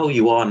like,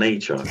 you are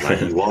nature. Like,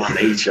 you are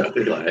nature.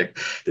 Like,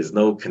 there's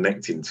no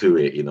connecting to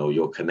it.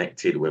 You're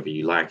connected whether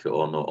you like it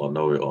or not, or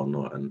know it or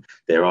not. And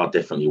there are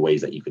definitely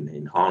ways that you can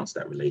enhance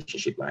that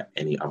relationship like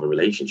any other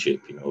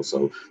relationship,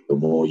 So the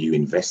more you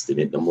invest in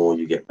it, the more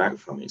you get back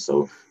from it.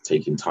 So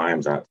taking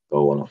times out to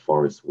go on a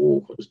forest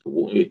walk or just to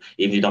walk, even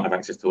if you don't have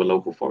access to a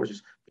local forest,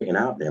 just getting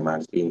out there, man,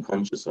 just being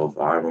conscious of,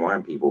 I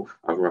remind people,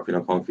 I grew up in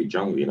a concrete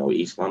jungle,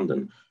 East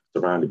London,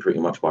 surrounded pretty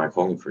much by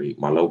concrete.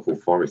 My local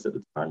forest at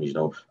the time is,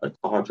 a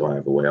car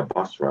drive away, a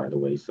bus ride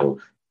away. So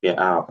get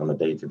out on a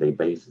day-to-day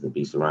basis and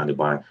be surrounded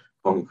by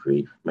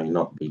concrete may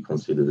not be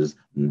considered as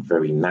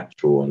very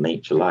natural or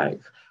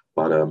nature-like.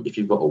 But if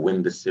you've got a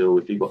windowsill,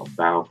 if you've got a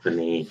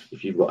balcony,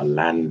 if you've got a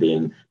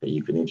landing that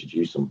you can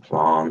introduce some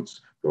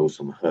plants, grow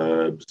some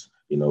herbs,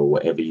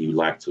 whatever you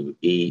like to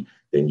eat,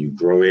 then you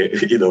grow it.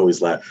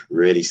 It's like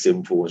really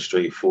simple and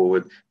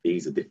straightforward.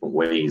 These are different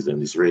ways,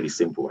 and it's really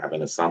simple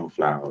having a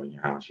sunflower in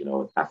your house,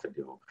 a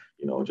daffodil,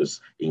 just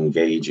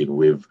engaging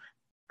with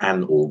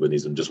an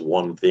organism, just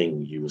one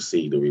thing, you will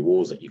see the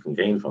rewards that you can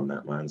gain from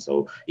that, man.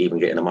 So even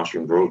getting a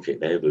mushroom grow kit,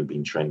 they've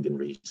been trending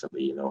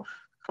recently,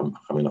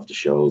 coming off the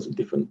shelves and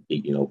different,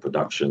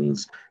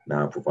 productions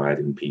now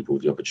providing people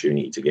the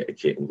opportunity to get a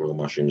kit and grow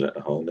mushrooms at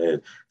the home. They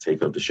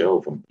take up the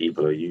shelf, and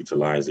people are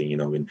utilizing,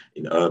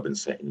 in urban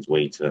settings,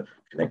 way to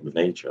connect with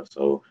nature.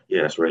 So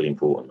yeah, it's really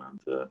important, man,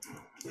 to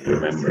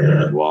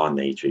remember that you are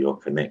nature, you're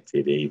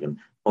connected. Even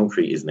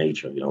concrete is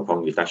nature,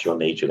 if that's your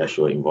nature, that's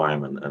your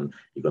environment, and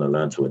you're going to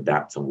learn to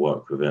adapt and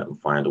work with it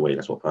and find a way.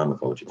 That's what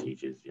permaculture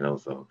teaches,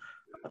 so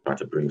I try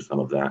to bring some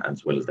of that,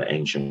 as well as the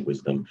ancient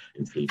wisdom,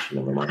 in teaching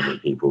and reminding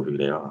people who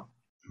they are.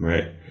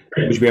 Right.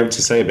 Would you be able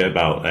to say a bit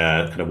about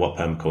kind of what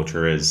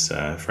permaculture is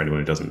for anyone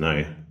who doesn't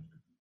know?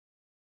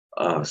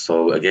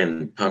 So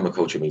again,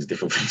 permaculture means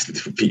different things to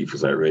different people.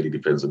 So it really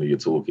depends on who you're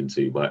talking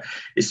to. But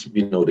it's,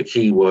 the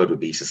key word would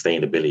be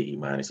sustainability,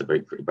 man. It's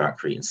about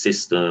creating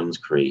systems,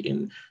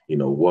 creating,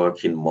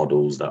 working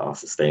models that are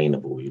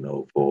sustainable,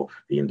 for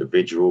the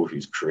individual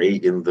who's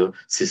creating the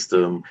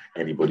system,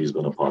 anybody who's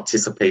going to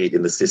participate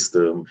in the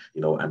system,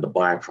 and the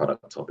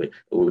byproduct of it. It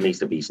all needs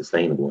to be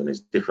sustainable. And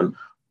there's different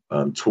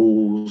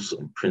tools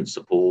and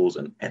principles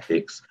and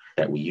ethics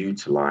that we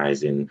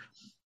utilize in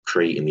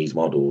creating these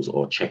models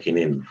or checking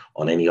in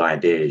on any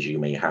ideas you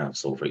may have.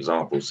 So for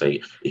example,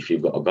 say if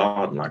you've got a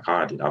garden like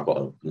I did, I've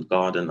got a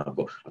garden,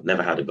 I've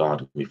never had a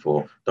garden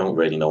before, don't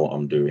really know what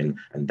I'm doing,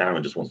 and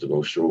Darren just wants to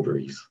grow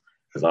strawberries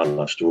because I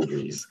love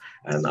strawberries,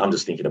 and I'm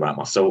just thinking about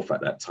myself at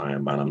that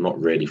time, and I'm not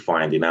really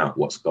finding out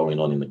what's going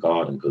on in the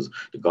garden because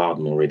the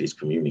garden already is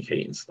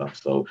communicating stuff.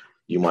 So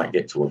you might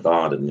get to a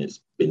garden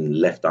that's been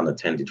left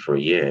unattended for a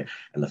year,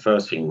 and the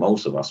first thing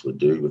most of us would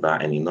do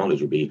without any knowledge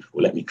would be,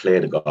 well, let me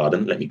clear the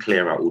garden, let me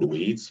clear out all the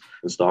weeds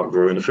and start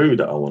growing the food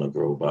that I want to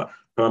grow. But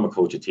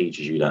permaculture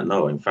teaches you that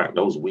no, in fact,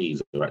 those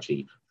weeds are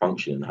actually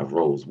functioning and have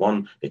roles.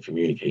 One, they're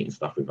communicating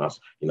stuff with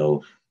us.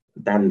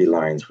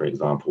 Dandelions, for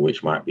example,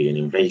 which might be an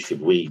invasive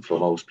weed for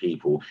most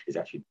people, is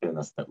actually telling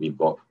us that we've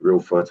got real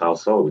fertile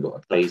soil. We've got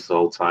a clay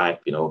soil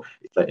type,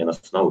 it's letting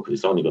us know because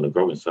it's only going to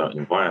grow in certain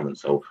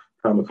environments. So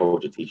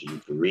permaculture teaches you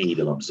to read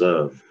and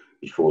observe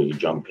before you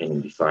jump in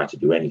and decide to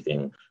do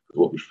anything. Because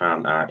what we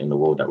found out in the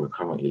world that we're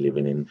currently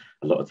living in,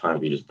 a lot of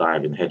times we just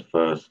dive in head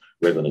first.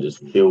 We're going to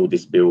just build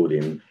this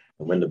building.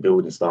 And when the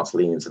building starts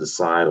leaning to the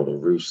side or the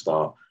roof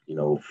start,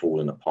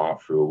 falling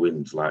apart through a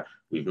wind, like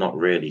we've not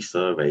really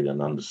surveyed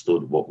and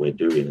understood what we're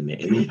doing and the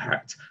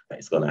impact that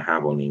it's going to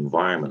have on the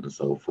environment and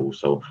so forth.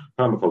 So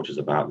permaculture is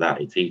about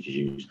that. It teaches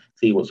you,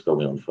 see what's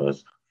going on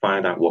first,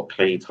 find out what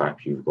clay type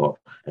you've got,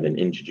 and then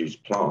introduce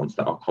plants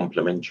that are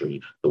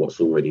complementary to what's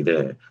already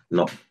there,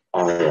 not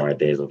our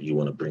ideas of you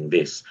want to bring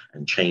this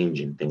and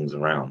changing things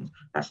around,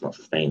 that's not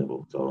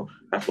sustainable. So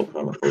that's what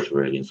permaculture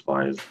really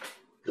inspires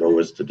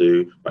growers to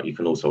do, but you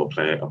can also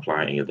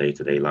apply it in your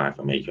day-to-day life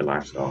and make your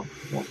lifestyle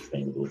more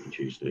sustainable if you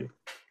choose to.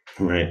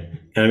 Right.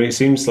 And I mean, it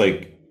seems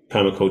like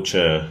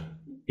permaculture,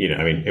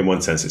 I mean, in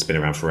one sense, it's been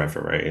around forever,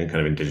 right? In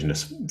kind of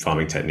indigenous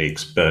farming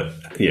techniques. But,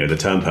 the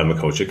term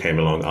permaculture came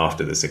along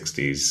after the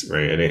 60s,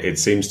 right? And it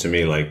seems to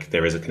me like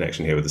there is a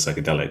connection here with the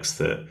psychedelics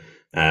that,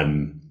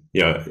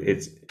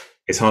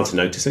 it's hard to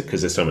notice it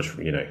because there's so much,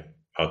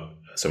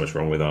 so much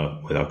wrong with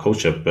our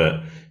culture.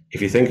 But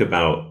if you think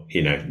about,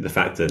 the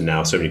fact that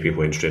now so many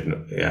people are interested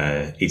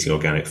in eating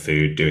organic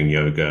food, doing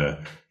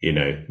yoga,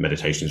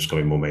 meditation is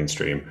becoming more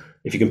mainstream.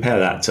 If you compare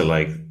that to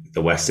like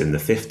the West in the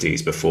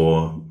 50s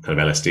before kind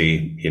of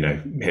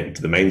LSD,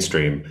 hit the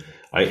mainstream,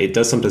 it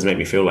does sometimes make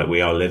me feel like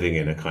we are living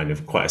in a kind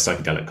of quite a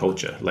psychedelic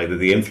culture. Like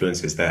the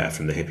influence is there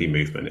from the hippie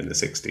movement in the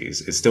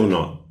 60s. It's still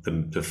not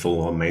the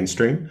full on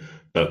mainstream,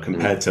 but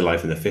compared to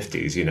life in the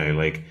 50s,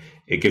 like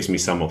it gives me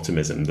some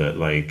optimism that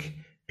like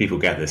people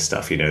get this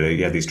stuff. You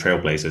have these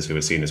trailblazers who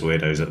were seen as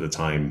weirdos at the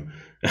time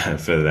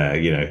for their,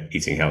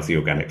 eating healthy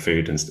organic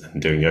food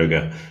and doing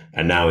yoga.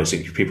 And now it's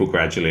people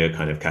gradually are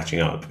kind of catching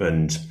up.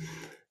 And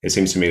it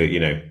seems to me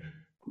that,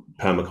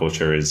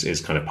 permaculture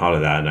is kind of part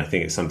of that. And I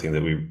think it's something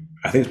that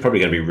I think it's probably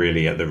going to be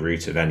really at the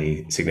root of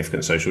any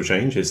significant social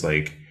change is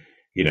like,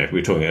 we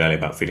were talking earlier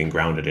about feeling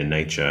grounded in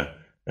nature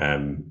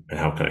and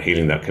how kind of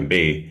healing that can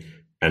be.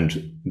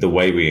 And the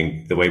way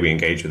we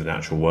engage with the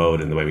natural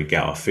world and the way we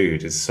get our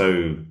food is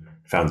so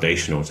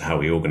foundational to how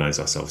we organize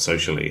ourselves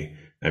socially.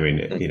 I mean,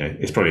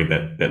 it's probably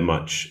a bit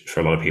much for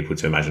a lot of people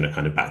to imagine a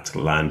kind of back to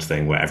the land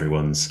thing where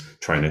everyone's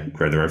trying to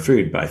grow their own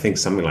food. But I think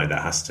something like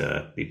that has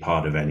to be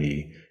part of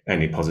any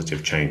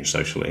positive change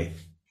socially.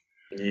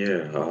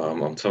 Yeah,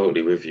 I'm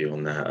totally with you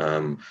on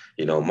that.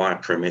 My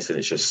premise, and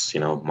it's just,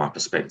 my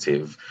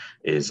perspective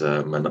is,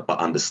 but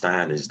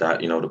understand is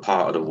that, the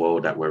part of the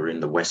world that we're in,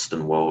 the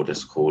Western world,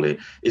 let's call it,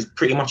 is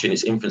pretty much in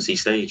its infancy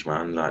stage,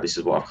 man. Like, this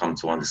is what I've come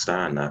to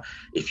understand, that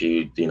if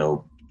you,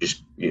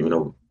 just,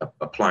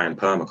 applying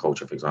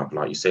permaculture, for example,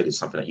 like you said, is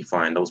something that you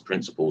find those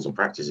principles and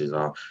practices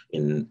are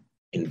in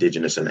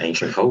indigenous and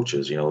ancient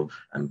cultures,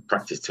 and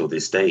practice till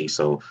this day.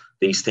 So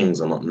these things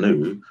are not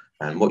new.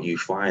 And what you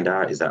find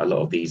out is that a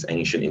lot of these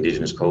ancient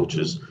indigenous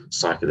cultures,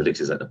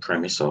 psychedelics is at the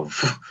premise of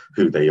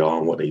who they are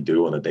and what they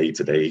do on a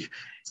day-to-day,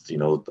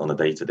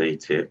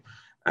 tip.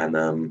 And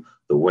the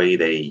way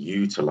they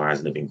utilize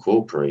and have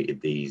incorporated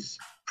these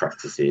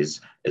practices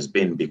has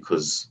been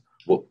because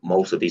what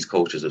most of these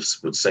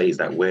cultures would say is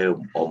that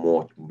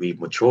we've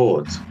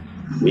matured.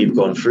 We've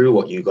gone through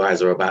what you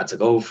guys are about to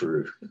go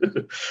through,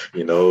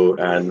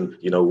 and,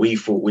 we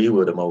thought we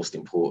were the most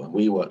important.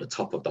 We were at the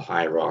top of the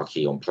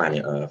hierarchy on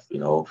planet Earth,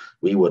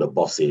 we were the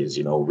bosses,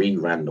 we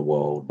ran the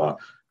world. But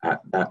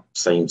at that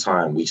same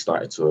time, we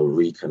started to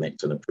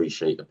reconnect and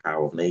appreciate the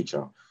power of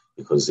nature,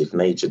 because if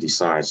nature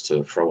decides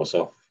to throw us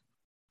off,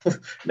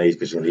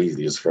 nature can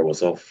easily just throw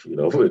us off,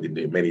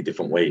 in many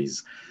different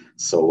ways.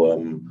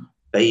 So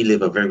they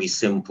live a very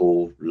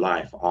simple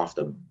life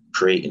after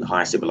creating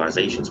high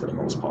civilizations for the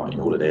most part. In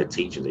all of their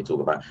teachings, they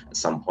talk about at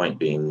some point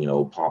being,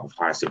 part of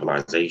high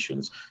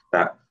civilizations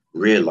that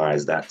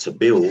realize that to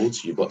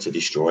build, you've got to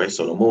destroy.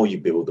 So the more you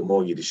build, the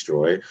more you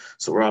destroy.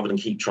 So rather than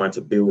keep trying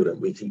to build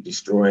and we keep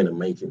destroying and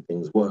making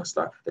things worse,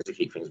 like let's just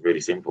keep things really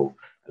simple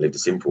and live the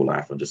simple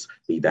life and just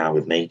be down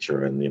with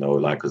nature. And,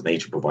 because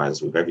nature provides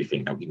us with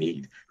everything that we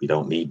need. We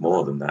don't need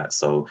more than that.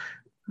 So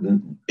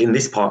in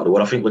this part of the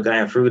world, I think we're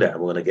going through that, and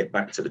we're going to get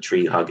back to the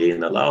tree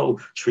hugging. Oh,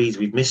 trees,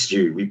 we've missed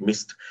you. We've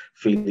missed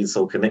feeling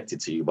so connected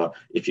to you. But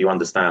if you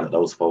understand that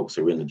those folks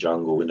are in the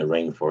jungle, in the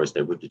rainforest,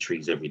 they're with the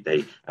trees every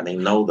day, and they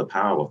know the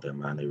power of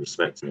them, and they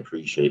respect and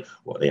appreciate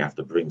what they have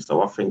to bring.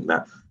 So I think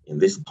that in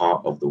this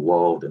part of the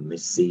world and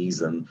this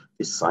season,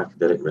 this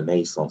psychedelic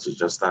renaissance is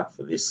just that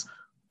for this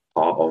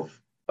part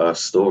of Earth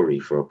story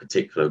for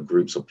particular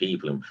groups of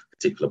people in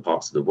particular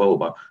parts of the world.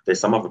 But there's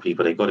some other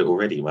people, they got it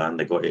already, man.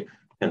 They got it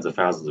tens of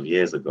thousands of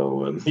years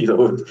ago, and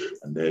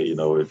and they,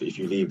 if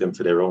you leave them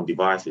to their own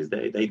devices,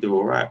 they do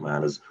all right,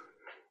 man. As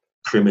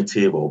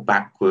primitive or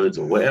backwards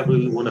or whatever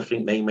you want to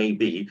think they may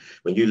be,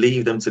 when you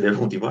leave them to their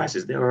own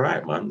devices, they're all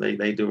right, man.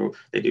 They do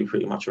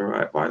pretty much all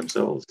right by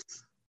themselves.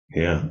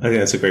 Yeah, I think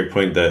that's a great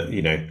point. That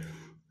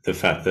the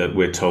fact that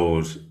we're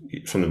told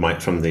from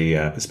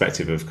the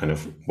perspective of kind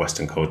of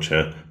Western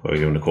culture, whatever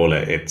you want to call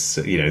it, it's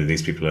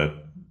these people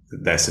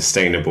they're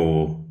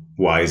sustainable,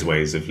 wise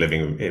ways of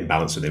living in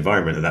balance with the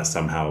environment, and that's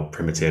somehow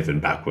primitive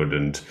and backward.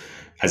 And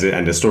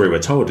the story we're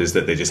told is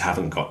that they just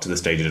haven't got to the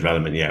stage of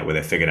development yet where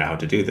they figured out how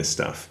to do this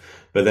stuff.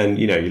 But then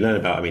you learn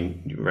about. I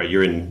mean, right,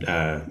 you're in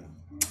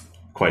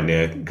quite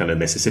near kind of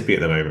Mississippi at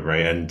the moment,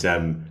 right? And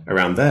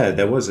around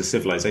there was a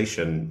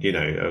civilization,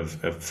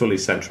 of a fully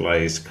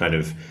centralized kind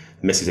of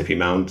Mississippi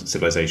Mound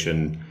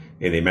civilization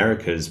in the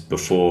Americas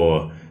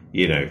before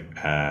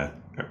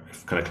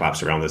kind of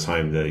collapsed around the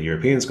time the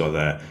Europeans got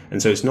there.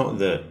 And so it's not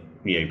that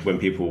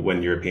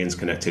when Europeans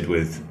connected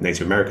with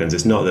Native Americans,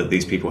 it's not that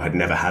these people had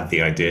never had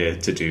the idea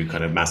to do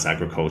kind of mass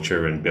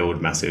agriculture and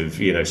build massive,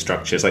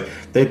 structures. Like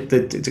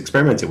they'd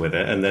experimented with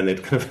it, and then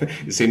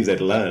it seems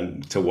they'd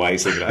learned to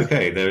wisely be like,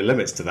 okay, there are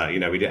limits to that.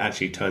 It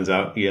actually turns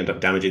out you end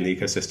up damaging the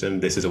ecosystem.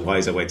 This is a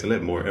wiser way to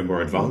live, a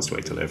more advanced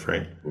way to live,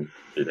 right?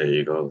 There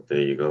you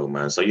go,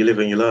 man. So you live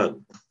and you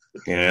learn.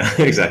 Yeah,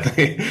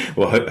 exactly.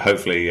 Well,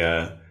 hopefully,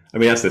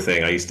 that's the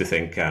thing. I used to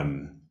think,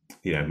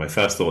 my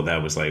first thought there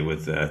was like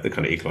with the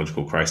kind of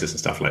ecological crisis and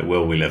stuff, like,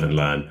 will we live and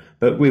learn?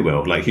 But we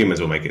will. Like humans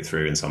will make it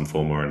through in some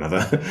form or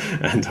another,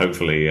 and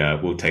hopefully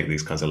we'll take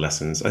these kinds of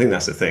lessons. I think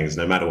that's the thing. Is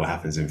no matter what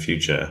happens in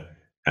future,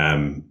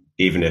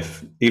 even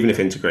if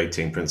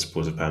integrating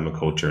principles of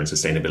permaculture and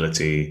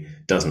sustainability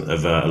doesn't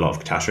avert a lot of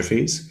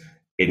catastrophes,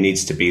 it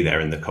needs to be there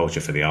in the culture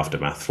for the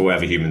aftermath, for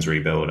whatever humans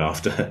rebuild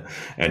after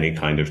any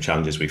kind of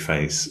challenges we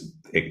face.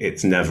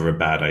 It's never a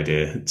bad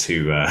idea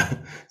to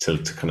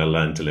kind of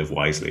learn to live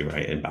wisely,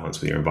 right, in balance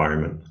with your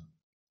environment.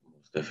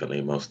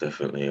 Most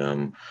definitely.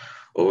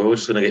 Well, we're all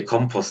just gonna get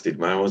composted,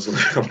 man. We're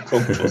just gonna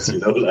compost,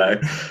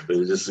 like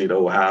we just,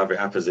 however it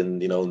happens in,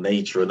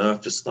 nature and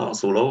earth just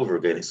starts all over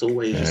again. It's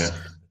always just,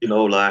 we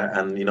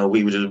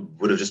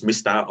would have just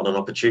missed out on an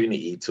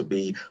opportunity to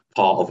be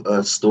part of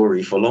Earth's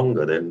story for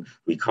longer than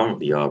we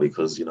currently are,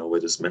 because we're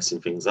just messing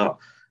things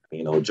up.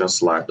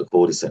 Just like the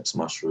cordyceps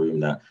mushroom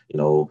that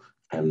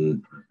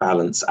can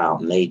balance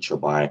out nature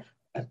by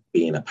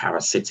being a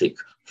parasitic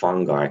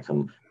fungi,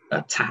 can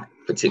attack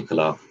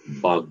particular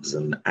bugs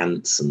and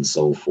ants and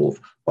so forth,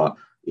 but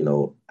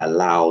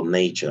allow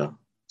nature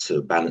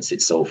to balance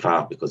itself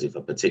out, because if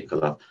a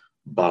particular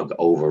bug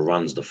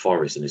overruns the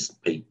forest and is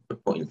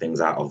putting things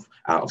out of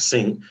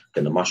sync,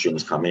 then the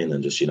mushrooms come in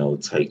and just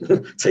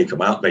take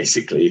them out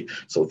basically,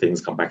 so things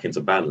come back into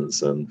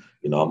balance. And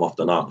I'm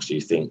often asked, do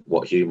you think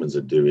what humans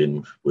are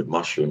doing with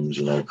mushrooms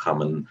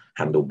come and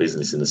handle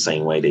business in the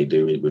same way they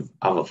do it with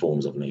other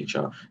forms of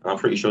nature? And I'm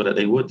pretty sure that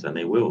they would, and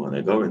they will, and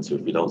they're going to,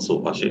 if we don't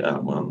sort our shit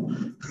out,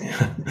 man.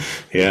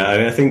 Yeah,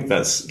 I think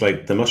that's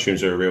like, the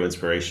mushrooms are a real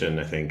inspiration.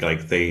 I think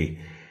like they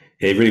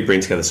really bring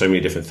together so many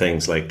different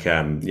things. Like,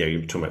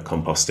 you're talking about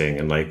composting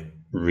and like,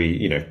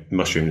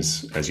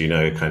 mushrooms, as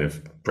kind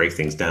of break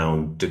things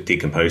down,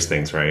 decompose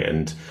things, right?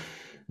 And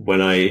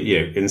when I,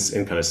 in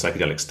kind of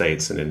psychedelic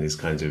states and in these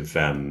kinds of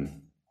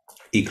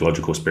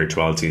ecological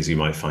spiritualities you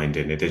might find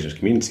in indigenous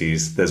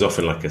communities, there's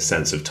often like a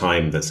sense of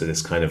time that's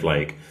this kind of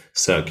like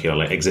circular,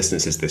 like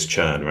existence is this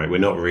churn, right? We're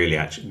not really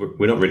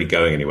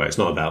going anywhere. It's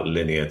not about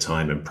linear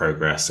time and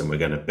progress, and we're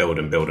going to build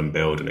and build and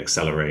build and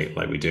accelerate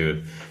like we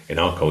do in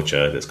our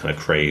culture that's kind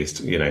of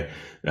crazed,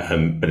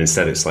 but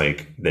instead it's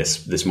like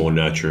this more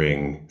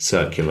nurturing,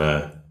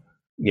 circular,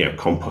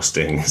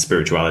 composting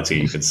spirituality,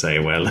 you could say,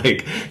 where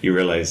like you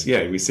realize,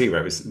 we see,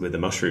 right, with the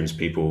mushrooms,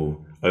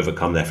 people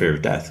overcome their fear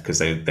of death because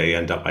they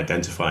end up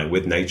identifying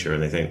with nature,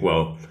 and they think,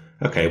 well,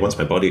 okay, once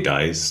my body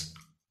dies,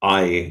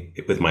 I,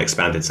 with my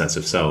expanded sense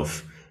of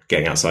self,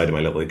 getting outside of my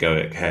little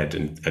egoic head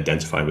and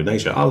identifying with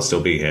nature, I'll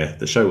still be here.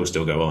 The show will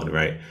still go on,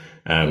 right?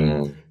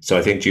 So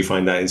I think, do you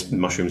find that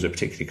mushrooms are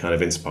particularly kind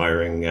of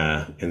inspiring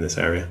in this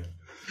area?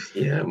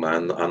 Yeah,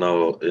 man. I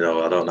know,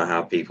 I don't know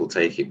how people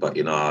take it, but,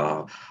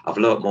 I've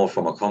learned more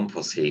from a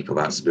compost heap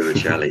about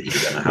spirituality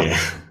than I have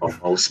from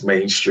most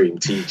mainstream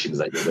teachings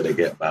that you're going to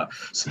get about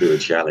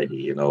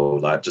spirituality,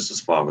 like just as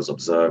far as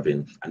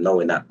observing and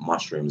knowing that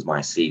mushrooms,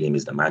 mycelium,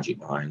 is the magic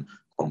behind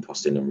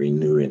composting and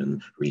renewing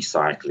and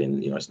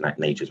recycling. It's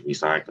nature's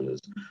recyclers.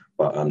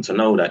 But to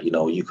know that,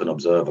 you can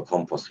observe a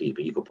compost heap,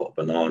 and you could put a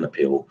banana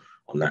peel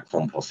on that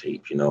compost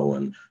heap,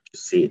 and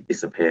just see it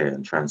disappear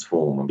and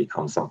transform and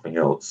become something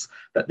else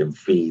that then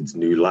feeds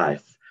new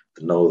life.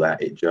 To know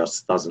that it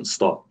just doesn't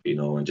stop,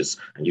 and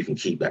you can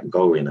keep that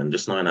going, and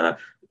just knowing that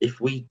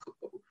if we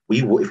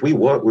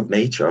work with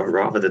nature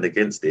rather than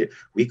against it,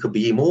 we could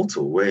be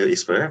immortal, where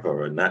it's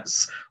forever. And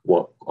that's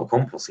what a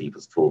compost heap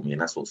has taught me,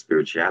 and that's what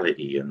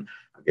spirituality and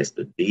I guess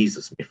the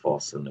Jesus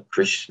mythos and the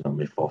Krishna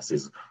mythos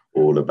is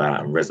all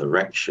about, and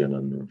resurrection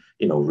and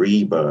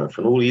rebirth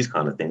and all these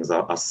kind of things.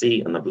 I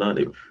see and I've learned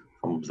it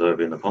from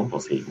observing the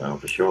compost heap now,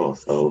 for sure.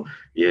 So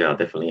yeah,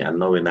 definitely. And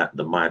knowing that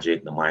the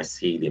magic, the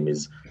mycelium,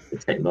 is the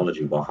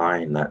technology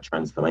behind that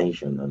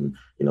transformation, and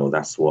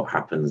that's what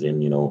happens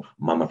in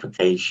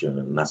mummification,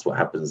 and that's what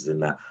happens in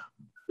that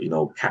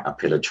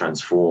caterpillar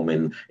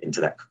transforming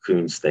into that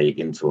cocoon state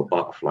into a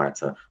butterfly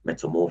to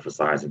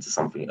metamorphosize into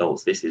something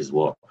else. This is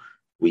what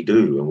we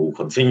do and will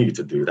continue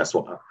to do. That's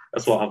what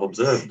I've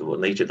observed, what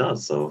nature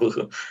does. So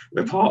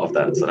we're part of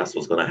that. So that's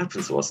what's going to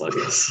happen to us, I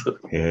guess.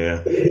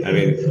 Yeah. I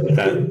mean,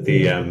 that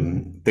the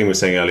thing we were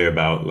saying earlier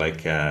about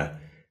like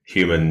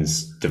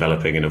humans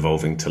developing and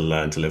evolving to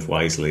learn to live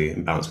wisely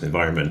in balance with the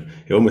environment,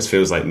 it almost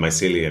feels like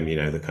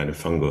mycelium, the kind of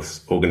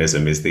fungus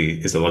organism, is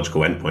the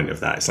logical endpoint of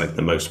that. It's like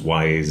the most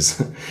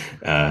wise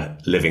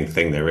living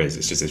thing there is.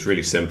 It's just this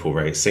really simple,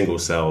 right, single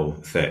cell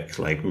thick,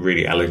 like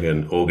really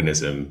elegant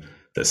organism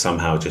that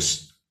somehow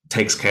just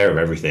takes care of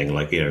everything.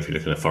 Like, if you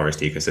look at a forest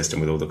ecosystem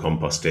with all the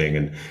composting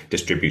and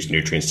distributes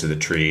nutrients to the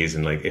trees,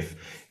 and like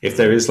if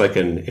there is like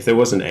if there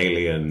was an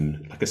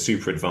alien, like a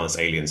super advanced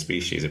alien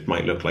species, it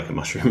might look like a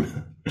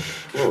mushroom.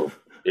 Well,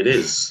 it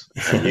is,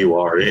 and you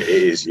are it. It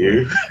is Yeah.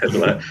 you. And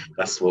like,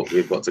 that's what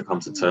we've got to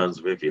come to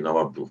terms with.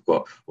 I've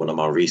got one of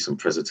my recent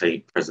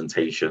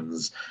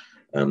presentations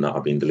that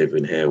I've been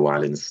delivering here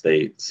while in the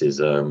States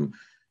is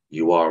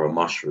you are a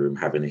mushroom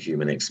having a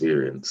human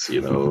experience,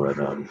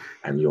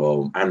 and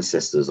your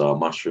ancestors are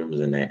mushrooms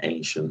and they're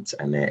ancient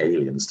and they're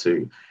aliens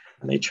too.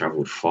 And they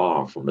traveled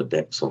far from the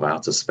depths of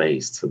outer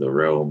space to the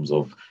realms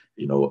of,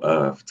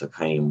 Earth to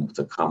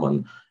come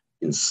and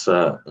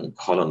insert and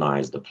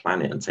colonize the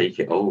planet and take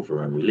it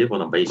over. And we live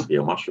on basically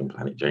a mushroom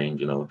planet,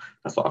 James.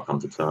 That's what I've come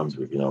to terms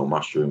with.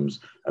 Mushrooms,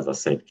 as I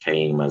said,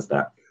 came as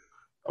that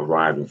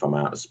arriving from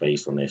outer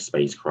space on their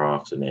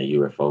spacecrafts and their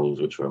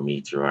UFOs, which were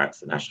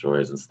meteorites and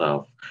asteroids and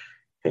stuff,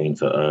 came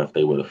to Earth.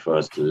 They were the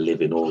first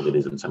living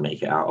organism to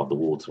make it out of the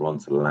water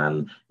onto the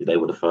land. They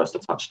were the first to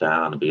touch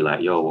down and be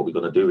like, yo, what are we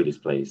going to do with this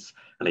place?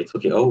 And they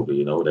took it over,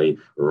 They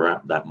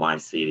wrapped that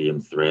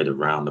mycelium thread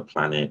around the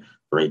planet,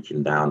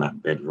 breaking down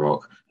that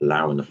bedrock,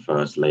 allowing the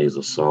first layers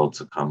of soil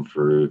to come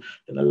through,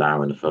 and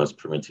allowing the first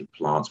primitive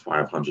plants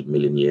 500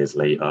 million years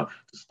later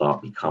to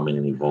start becoming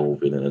and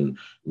evolving. And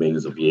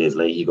millions of years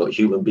later, you got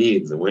human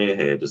beings, and we're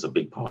here, just a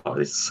big part of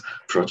this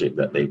project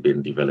that they've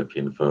been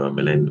developing for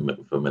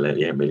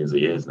millennia, millions of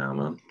years now,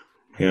 man.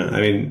 Yeah, I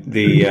mean,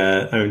 the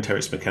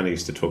Terence McKenna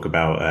used to talk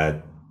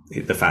about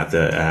the fact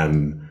that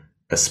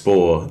a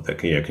spore that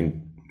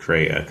can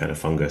create a kind of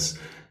fungus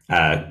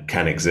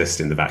can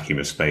exist in the vacuum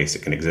of space.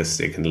 It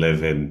can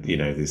live in,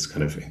 this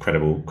kind of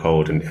incredible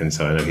cold. And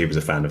so I know he was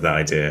a fan of that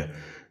idea,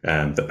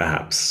 that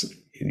perhaps,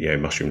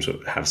 mushrooms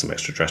would have some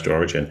extraterrestrial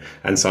origin.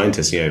 And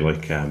scientists,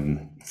 like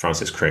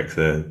Francis Crick,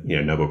 the,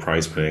 Nobel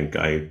Prize winning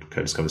guy who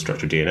co-discovered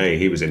structural DNA,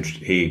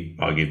 he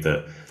argued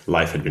that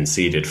life had been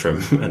seeded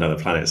from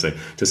another planet. So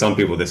to some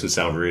people, this would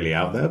sound really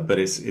out there, but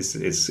it's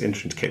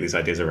interesting to kick these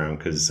ideas around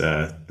because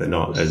they're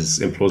not as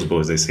implausible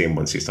as they seem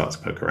once you start to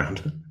poke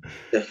around.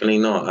 Definitely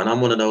not. And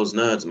I'm one of those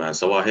nerds, man.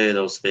 So I hear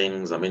those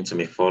things. I'm into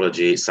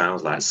mythology. It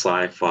sounds like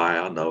sci-fi,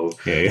 I know.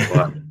 Yeah.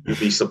 But you'd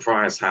be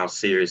surprised how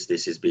serious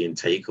this is being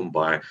taken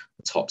by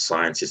the top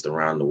scientists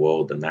around the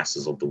world, the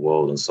NASAs of the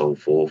world and so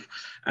forth.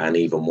 And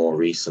even more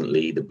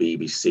recently, the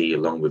BBC,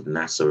 along with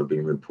NASA, have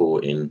been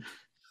reporting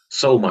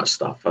so much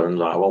stuff.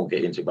 And I won't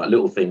get into it, but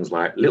little things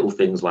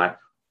like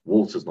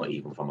water's not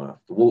even from Earth.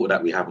 The water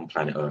that we have on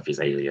planet Earth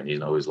is alien,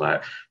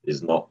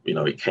 is not,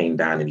 it came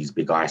down in these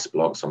big ice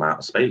blocks from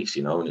outer space,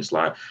 and it's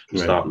like, you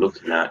start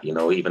looking at,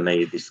 even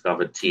they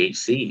discovered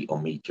THC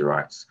on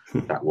meteorites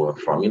that were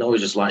from,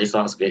 it's just like, it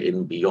starts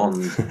getting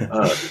beyond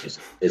Earth.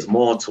 There's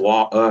more to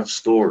our Earth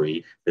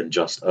story than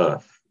just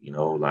Earth,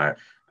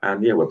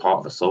 and yeah, we're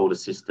part of a solar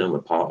system, we're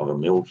part of a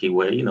Milky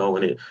Way,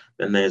 and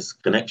then there's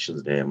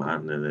connections there,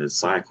 man, and there's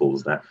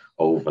cycles that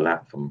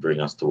overlap and bring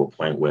us to a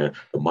point where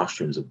the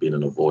mushrooms have been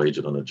on a voyage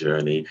and on a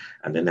journey,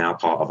 and they're now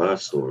part of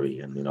Earth story.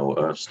 And,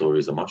 Earth story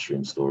is a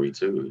mushroom story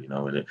too,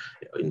 and it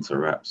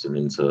interwraps and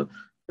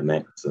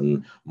interconnects.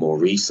 And more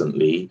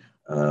recently,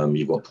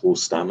 you've got Paul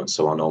Stamets,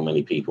 so I know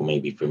many people may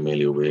be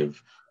familiar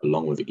with,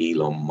 along with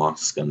Elon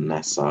Musk and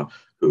NASA,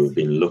 who have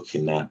been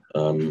looking at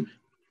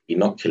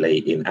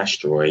inoculating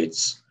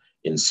asteroids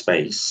in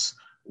space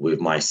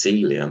with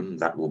mycelium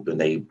that will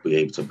be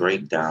able to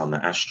break down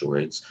the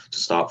asteroids to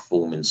start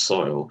forming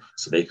soil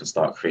so they can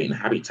start creating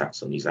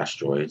habitats on these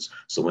asteroids.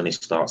 So when they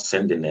start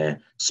sending their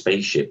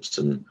spaceships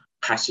and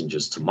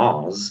passengers to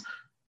Mars,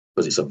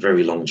 because it's a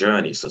very long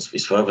journey,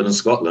 it's further than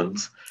Scotland,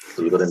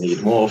 so you're going to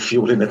need more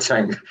fuel in the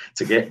tank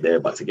to get there.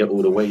 But to get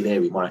all the way there,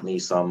 you might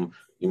need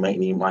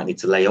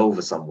to lay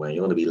over somewhere.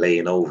 You're going to be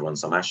laying over on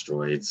some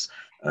asteroids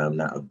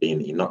that have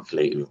been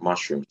inoculated with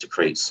mushrooms to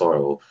create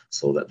soil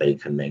so that they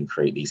can then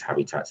create these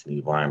habitats and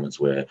environments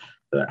where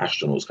the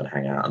astronauts can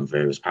hang out and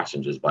various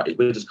passengers. But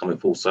we're just coming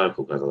full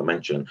circle because, as I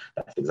mentioned,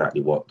 that's exactly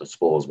what the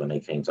spores, when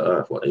they came to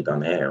Earth, what they've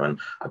done here. And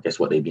I guess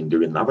what they've been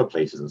doing in other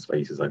places and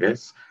spaces, I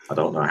guess. I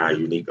don't know how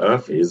unique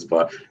Earth is,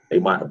 but they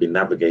might have been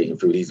navigating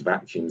through these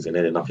vacuums and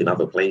ending up in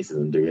other places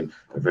and doing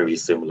a very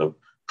similar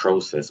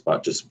process,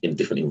 but just in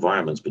different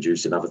environments,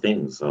 producing other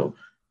things. So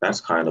that's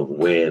kind of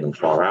weird and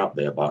far out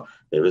there, but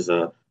there is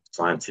a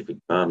scientific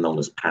term known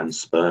as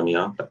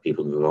panspermia that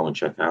people can go and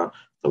check out.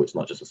 So it's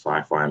not just a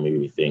sci-fi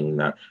movie thing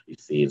that you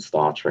see in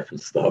Star Trek and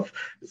stuff.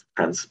 It's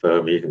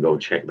panspermia. You can go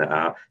check that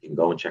out. You can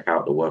go and check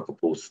out the work of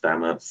Paul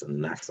Stamets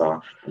and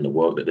NASA and the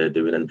work that they're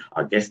doing. And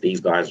I guess these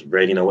guys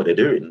really know what they're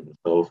doing.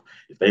 So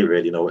if they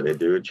really know what they're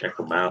doing, check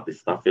them out. This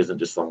stuff isn't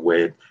just some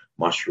weird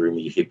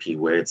mushroomy, hippie,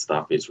 weird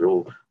stuff. It's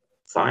real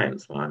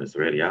science, man. It's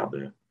really out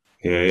there.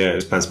 Yeah, it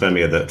was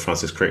panspermia that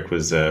Francis Crick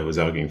was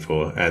arguing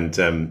for, and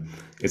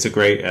it's a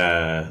great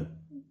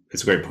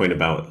point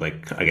about,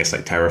 like, I guess,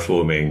 like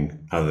terraforming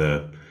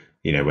other,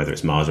 whether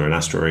it's Mars or an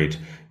asteroid.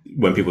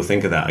 When people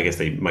think of that, I guess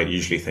they might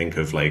usually think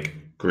of like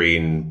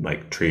green,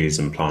 like trees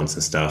and plants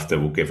and stuff that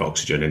will give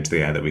oxygen into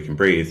the air that we can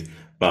breathe.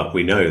 But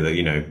we know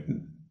that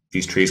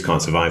these trees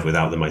can't survive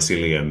without the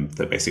mycelium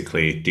that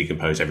basically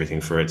decompose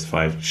everything for it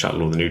to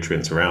shuttle all the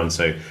nutrients around.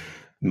 So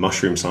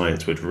mushroom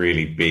science would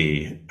really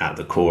be at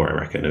the core,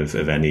 I reckon,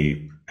 of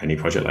any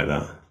project like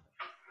that.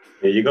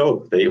 There you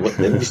go. Then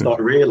you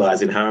start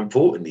realizing how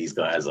important these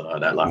guys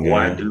are. That like,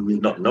 why Yeah, do we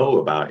not know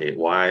about it?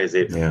 Why is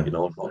it, yeah,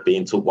 not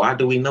being taught? Why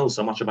do we know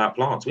so much about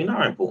plants? We know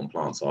how important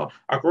plants are.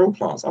 I grow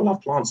plants. I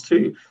love plants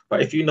too.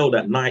 But if you know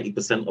that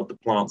 90% of the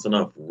plants on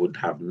Earth would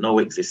have no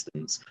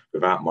existence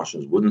without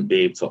mushrooms, wouldn't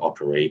be able to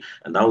operate,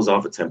 and those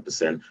other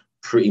 10%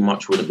 pretty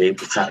much wouldn't be able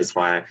to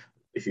satisfy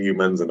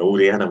humans and all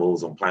the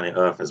animals on planet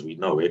Earth as we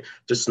know it,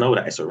 just know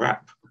that it's a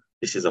wrap.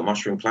 This is a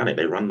mushroom planet.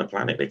 They run the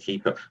planet. They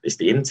keep it. It's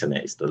the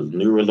internet. It's the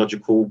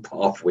neurological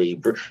pathway,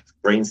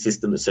 brain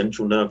system, the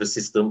central nervous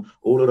system.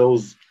 All of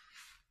those,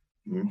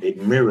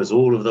 it mirrors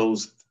all of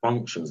those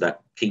functions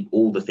that keep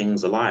all the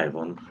things alive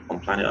on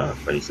planet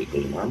Earth,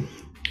 basically, man.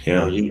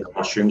 yeah. You eat the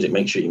mushrooms, it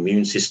makes your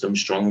immune system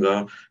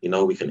stronger.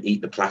 We can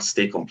eat the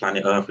plastic on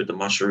planet Earth with the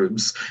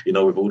mushrooms. With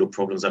all the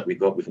problems that we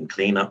got, we can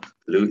clean up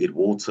polluted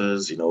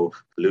waters,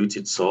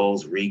 polluted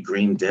soils,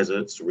 regreen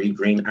deserts,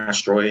 regreen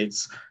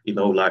asteroids.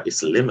 Like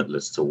it's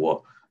limitless to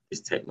what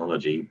this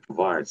technology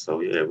provides. So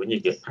yeah, when you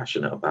get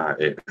passionate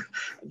about it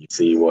and you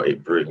see what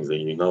it brings,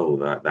 then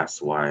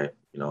that's why,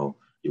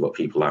 you've got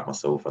people like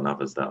myself and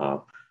others that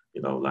are,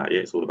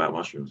 it's all about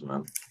mushrooms,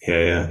 man.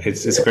 Yeah.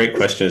 It's a great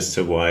question as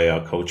to why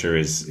our culture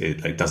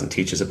like doesn't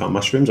teach us about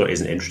mushrooms or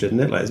isn't interested in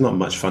it. Like, there's not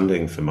much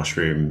funding for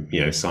mushroom,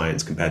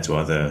 science compared to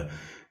other,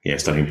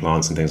 studying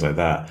plants and things like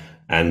that.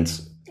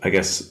 And I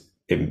guess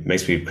it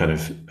makes me kind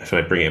of, if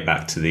I bring it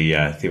back to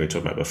the theme we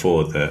talked about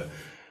before, that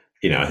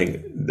I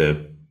think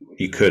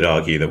you could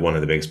argue that one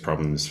of the biggest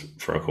problems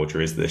for our culture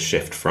is the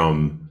shift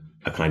from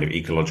a kind of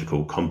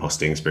ecological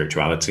composting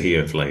spirituality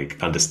of like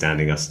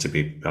understanding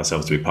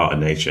ourselves to be part of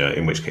nature,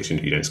 in which case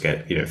you don't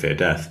fear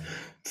death,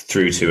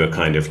 through to a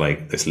kind of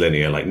like this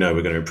linear, like, no,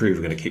 we're going to improve,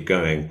 we're going to keep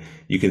going.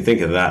 You can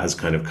think of that as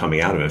kind of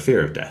coming out of a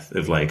fear of death,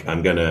 of like,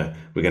 we're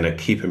going to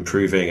keep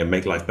improving and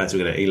make life better.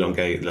 We're going to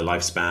elongate the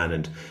lifespan.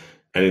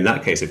 And in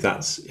that case, if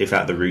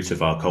at the root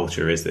of our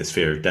culture is this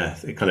fear of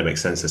death, it kind of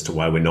makes sense as to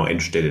why we're not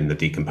interested in the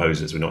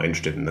decomposers. We're not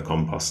interested in the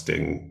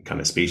composting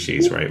kind of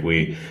species, right?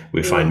 We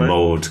find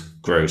mold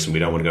gross and we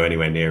don't want to go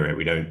anywhere near it.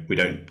 We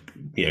don't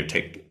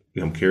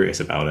become curious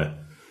about it.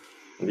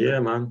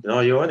 Yeah, man. No,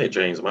 you're on it,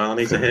 James, man. I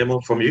need to hear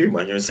more from you,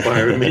 man. You're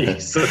inspiring me.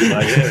 So,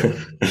 like, yeah,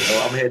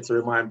 I'm here to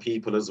remind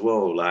people as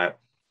well. Like,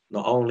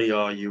 not only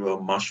are you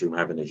a mushroom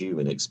having a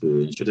human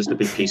experience, you're just a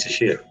big piece of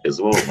shit as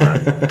well,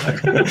 man.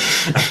 Like,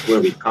 that's where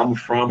we come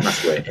from.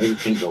 That's where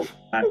everything goes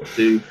back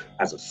to.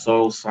 As a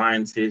soil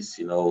scientist,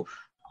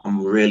 I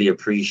really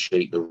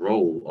appreciate the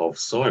role of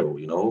soil.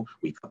 We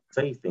can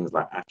say things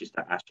like ashes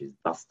to ashes,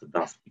 dust to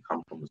dust. We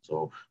come from the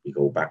soil, we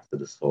go back to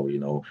the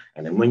soil.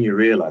 And then when you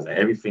realize that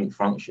everything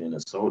functioning in the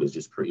soil is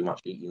just pretty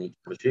much eating each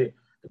other shit.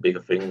 The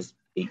bigger things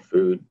eat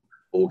food,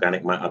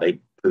 organic matter, they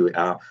poo it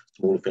out.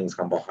 Smaller things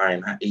come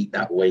behind, eat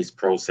that waste,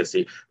 process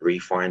it,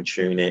 refine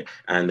tune it,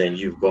 and then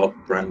you've got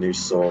brand new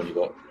soil, you've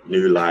got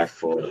new life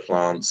for the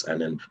plants,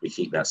 and then we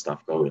keep that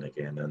stuff going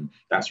again. And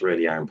that's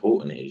really how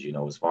important it is,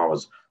 as far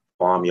as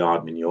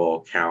farmyard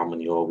manure, cow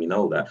manure, we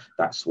know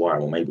that's why,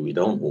 or maybe we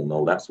don't all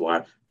know, that's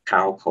why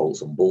cow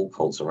cults and bull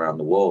cults around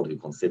the world who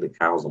consider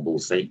cows and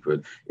bulls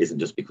sacred isn't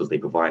just because they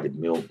provided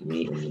milk,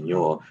 meat, and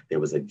manure.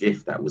 There was a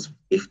gift that was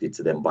gifted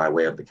to them by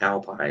way of the cow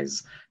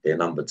pies, their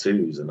number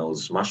twos, and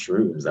those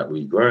mushrooms that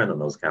we growing on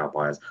those cow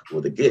pies were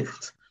the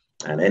gift.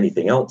 And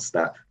anything else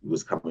that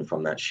was coming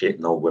from that shit,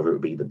 whether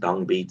it be the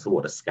dung beetle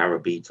or the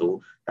scarab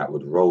beetle, that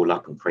would roll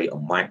up and create a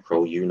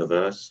micro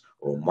universe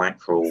or a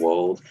micro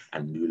world,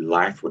 and new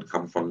life would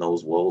come from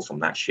those worlds,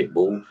 from that shit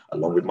ball,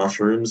 along with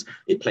mushrooms.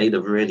 It played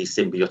a really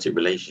symbiotic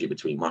relationship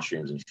between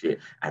mushrooms and shit.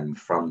 And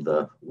from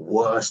the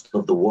worst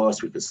of the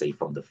worst, we could say,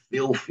 from the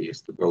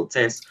filthiest, the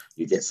grotesque,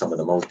 you get some of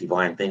the most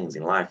divine things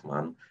in life,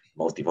 man.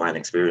 Most divine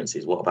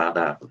experiences. What about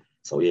that?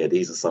 So yeah,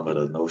 these are some of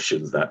the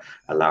notions that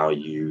allow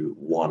you,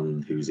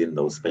 one who's in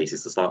those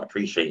spaces, to start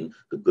appreciating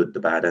the good, the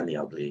bad, and the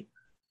ugly.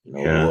 The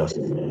worst,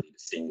 the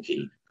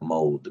stinky, the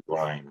mold, the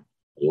grime.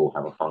 They all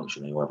have a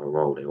function. They all have a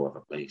role. They all have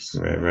a place.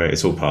 Right.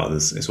 It's all part of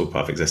this. It's all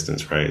part of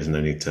existence, right? There's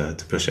no need to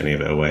push any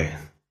of it away.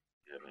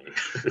 Yeah,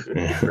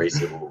 mate.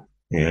 Embrace it all.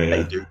 Yeah.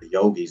 They do. The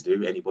yogis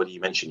do. Anybody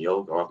you mention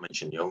yoga, or I've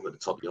mentioned yoga, the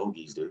top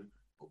yogis do.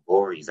 The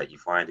gauris that you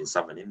find in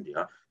southern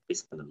India, they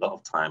spend a lot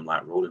of time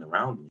like rolling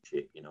around and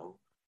shit.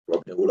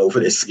 Rubbing it all over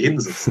their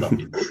skins and stuff,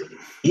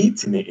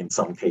 eating it in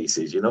some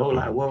cases, and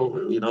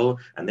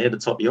they're the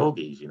top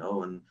yogis,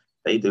 and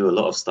they do a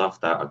lot of stuff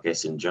that I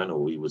guess in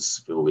general we would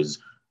feel is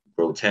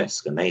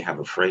grotesque, and they have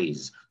a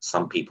phrase.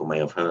 Some people may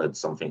have heard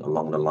something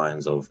along the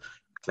lines of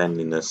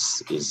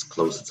cleanliness is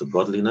closer to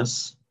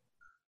godliness.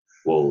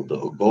 Well, the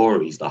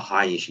Agoris, the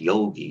highest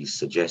yogis,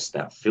 suggest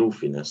that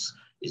filthiness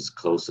is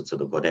closer to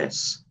the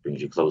goddess, brings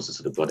you closer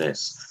to the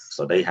goddess.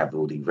 So they have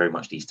very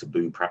much these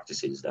taboo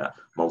practices that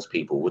most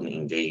people wouldn't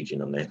engage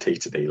in their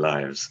day-to-day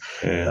lives,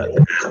 that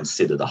they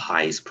consider the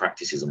highest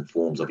practices and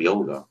forms of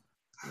yoga.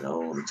 you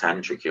know, and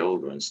tantric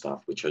yoga and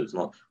stuff, which is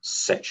not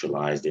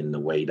sexualized in the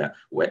way that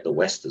the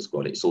West has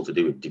got it. It's all to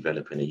do with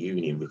developing a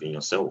union within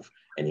yourself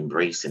and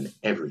embracing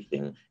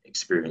everything,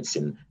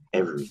 experiencing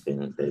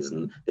everything.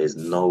 There's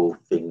no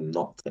thing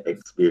not to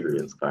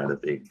experience, kind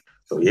of thing.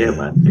 So yeah,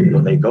 Yeah.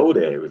 man, they go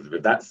there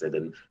with that said,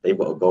 and they've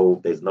got to go.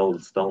 There's no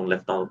stone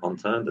left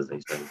unturned, as they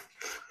say.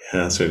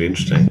 Yeah, that's really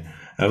interesting.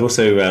 I've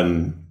also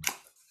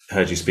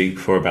heard you speak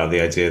before about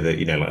the idea that,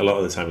 you know, like a lot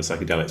of the time with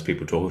psychedelics,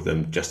 people talk of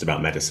them just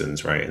about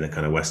medicines, right, in the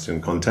kind of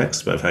Western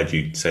context. But I've heard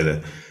you say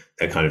that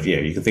they're kind of, you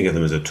know, you can think of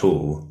them as a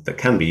tool that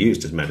can be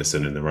used as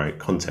medicine in the right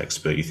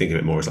context, but you think of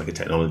it more as like a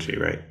technology,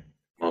 right?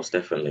 Most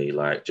definitely,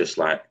 like just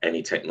like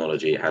any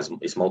technology,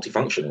 it's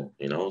multifunctional,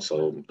 you know.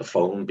 So the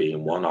phone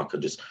being one, I can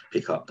just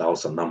pick up, dial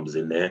some numbers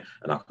in there,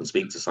 and I can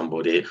speak to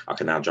somebody. I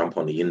can now jump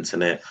on the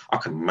internet. I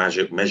can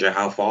measure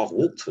how far I've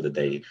walked for the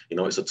day. You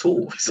know, it's a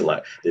tool. It's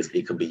like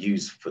it can be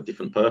used for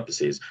different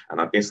purposes,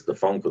 and I guess the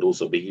phone could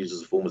also be used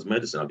as a form of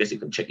medicine. I guess it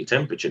can check your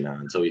temperature now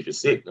and tell you if you're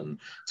sick, and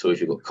so if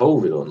you've got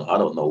COVID or not. I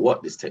don't know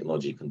what this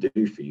technology can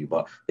do for you,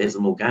 but there's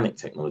an organic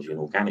technology and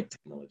organic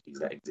technologies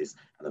that exist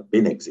and have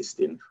been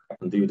existing that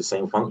can do the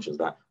same functions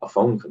that a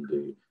phone can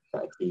do,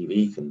 that a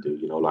TV can do,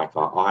 you know, like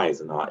our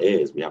eyes and our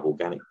ears. We have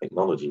organic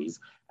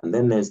technologies. And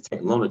then there's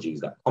technologies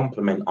that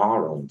complement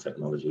our own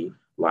technology,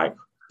 like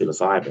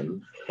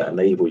psilocybin, that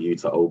enable you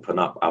to open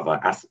up other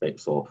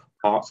aspects or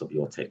parts of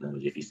your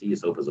technology. If you see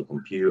yourself as a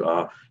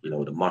computer, you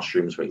know, the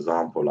mushrooms, for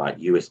example, like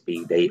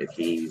USB data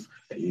keys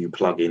that you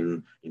plug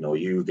in, you know,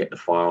 you get the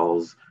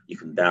files, you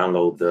can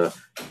download the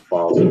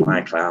files in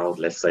myCloud,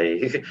 let's say,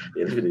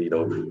 you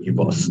know, you've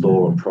got to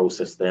store and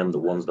process them. The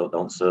ones that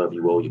don't serve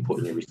you well, you put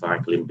in your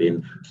recycling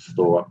bin to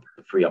store up,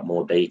 to free up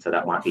more data.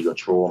 That might be your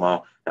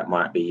trauma. That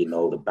might be, you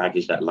know, the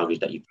baggage, that luggage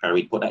that you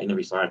carried. Put that in the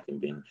recycling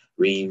bin,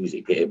 reuse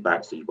it, get it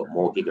back, so you've got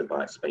more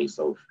gigabyte space.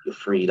 So you're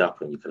freed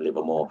up and you can live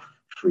a more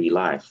free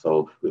life.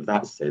 So with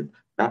that said,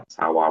 that's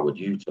how I would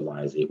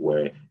utilize it.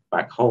 Where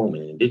back home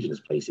in indigenous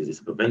places, it's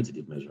a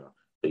preventative measure.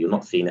 So you're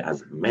not seeing it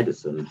as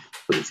medicine,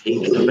 but it's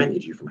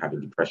prevented you from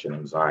having depression,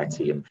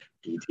 anxiety, and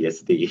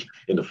PTSD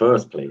in the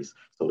first place.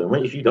 So then,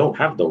 if you don't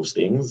have those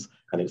things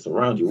and it's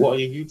around you, what are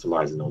you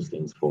utilizing those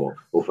things for?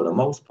 Well, for the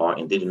most part,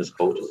 indigenous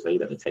cultures say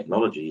that the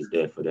technology is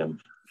there for them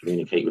to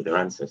communicate with their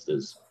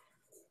ancestors.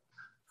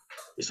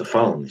 It's a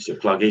phone. It's your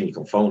plug in. You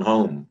can phone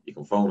home. You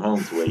can phone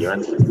home to where your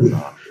ancestors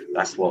are.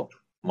 That's what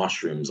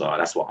mushrooms are.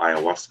 That's what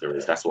ayahuasca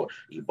is. That's what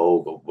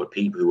iboga. What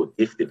people who are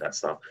gifted that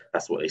stuff.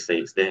 That's what they say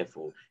it's there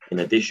for. In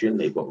addition,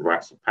 they've got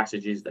rites of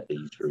passages that they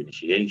use for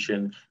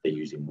initiation. They're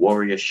using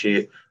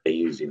warriorship. They're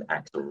using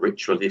acts of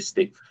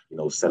ritualistic, you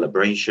know,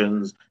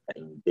 celebrations that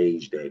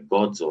engage their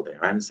gods or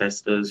their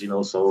ancestors. You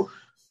know, so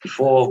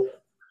before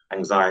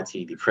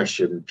anxiety,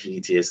 depression,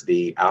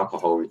 PTSD,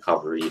 alcohol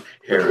recovery,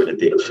 heroin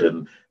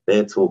addiction,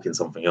 they're talking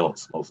something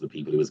else. Most of the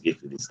people who was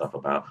gifted this stuff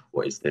about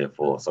what it's there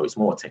for. So it's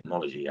more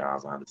technology,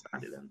 as I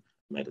understand it, than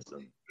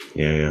medicine.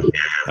 Yeah,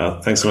 yeah.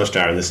 Thanks so much,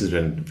 Darren. This has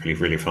been really,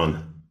 really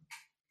fun.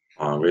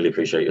 I really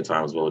appreciate your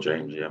time as well,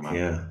 James. Yeah, man.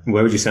 Yeah.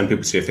 Where would you send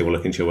people to if they were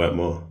looking to your work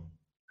more?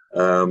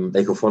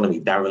 They can follow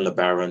me,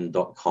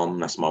 darrenlebaron.com.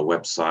 That's my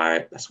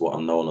website. That's what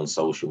I'm known on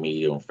social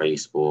media, on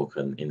Facebook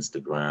and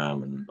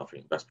Instagram. And I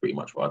think that's pretty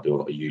much what I do.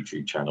 I've got a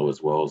YouTube channel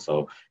as well.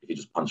 So if you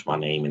just punch my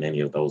name in any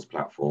of those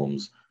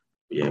platforms,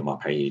 yeah, my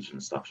page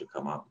and stuff should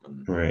come up,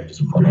 and Right.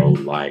 just follow,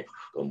 like,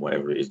 and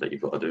whatever it is that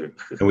you've got to do.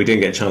 And we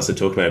didn't get a chance to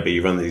talk about it, but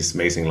you run these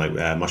amazing like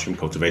mushroom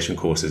cultivation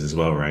courses as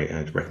well, right?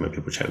 I'd recommend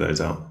people check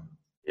those out.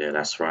 Yeah,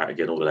 that's right.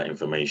 Again, all of that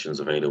information is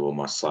available on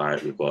my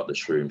site. We've got the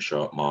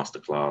Shroomshop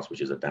Masterclass,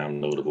 which is a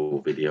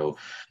downloadable video.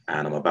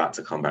 And I'm about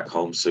to come back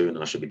home soon, and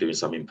I should be doing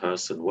some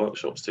in-person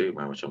workshops too,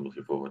 man, which I'm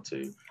looking forward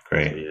to.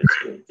 Great. So, yeah,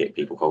 to get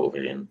people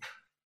cultivating.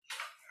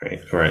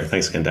 Great. All right.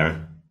 Thanks again,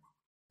 Darren.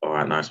 All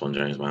right, nice one,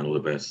 James, man. All the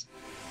best.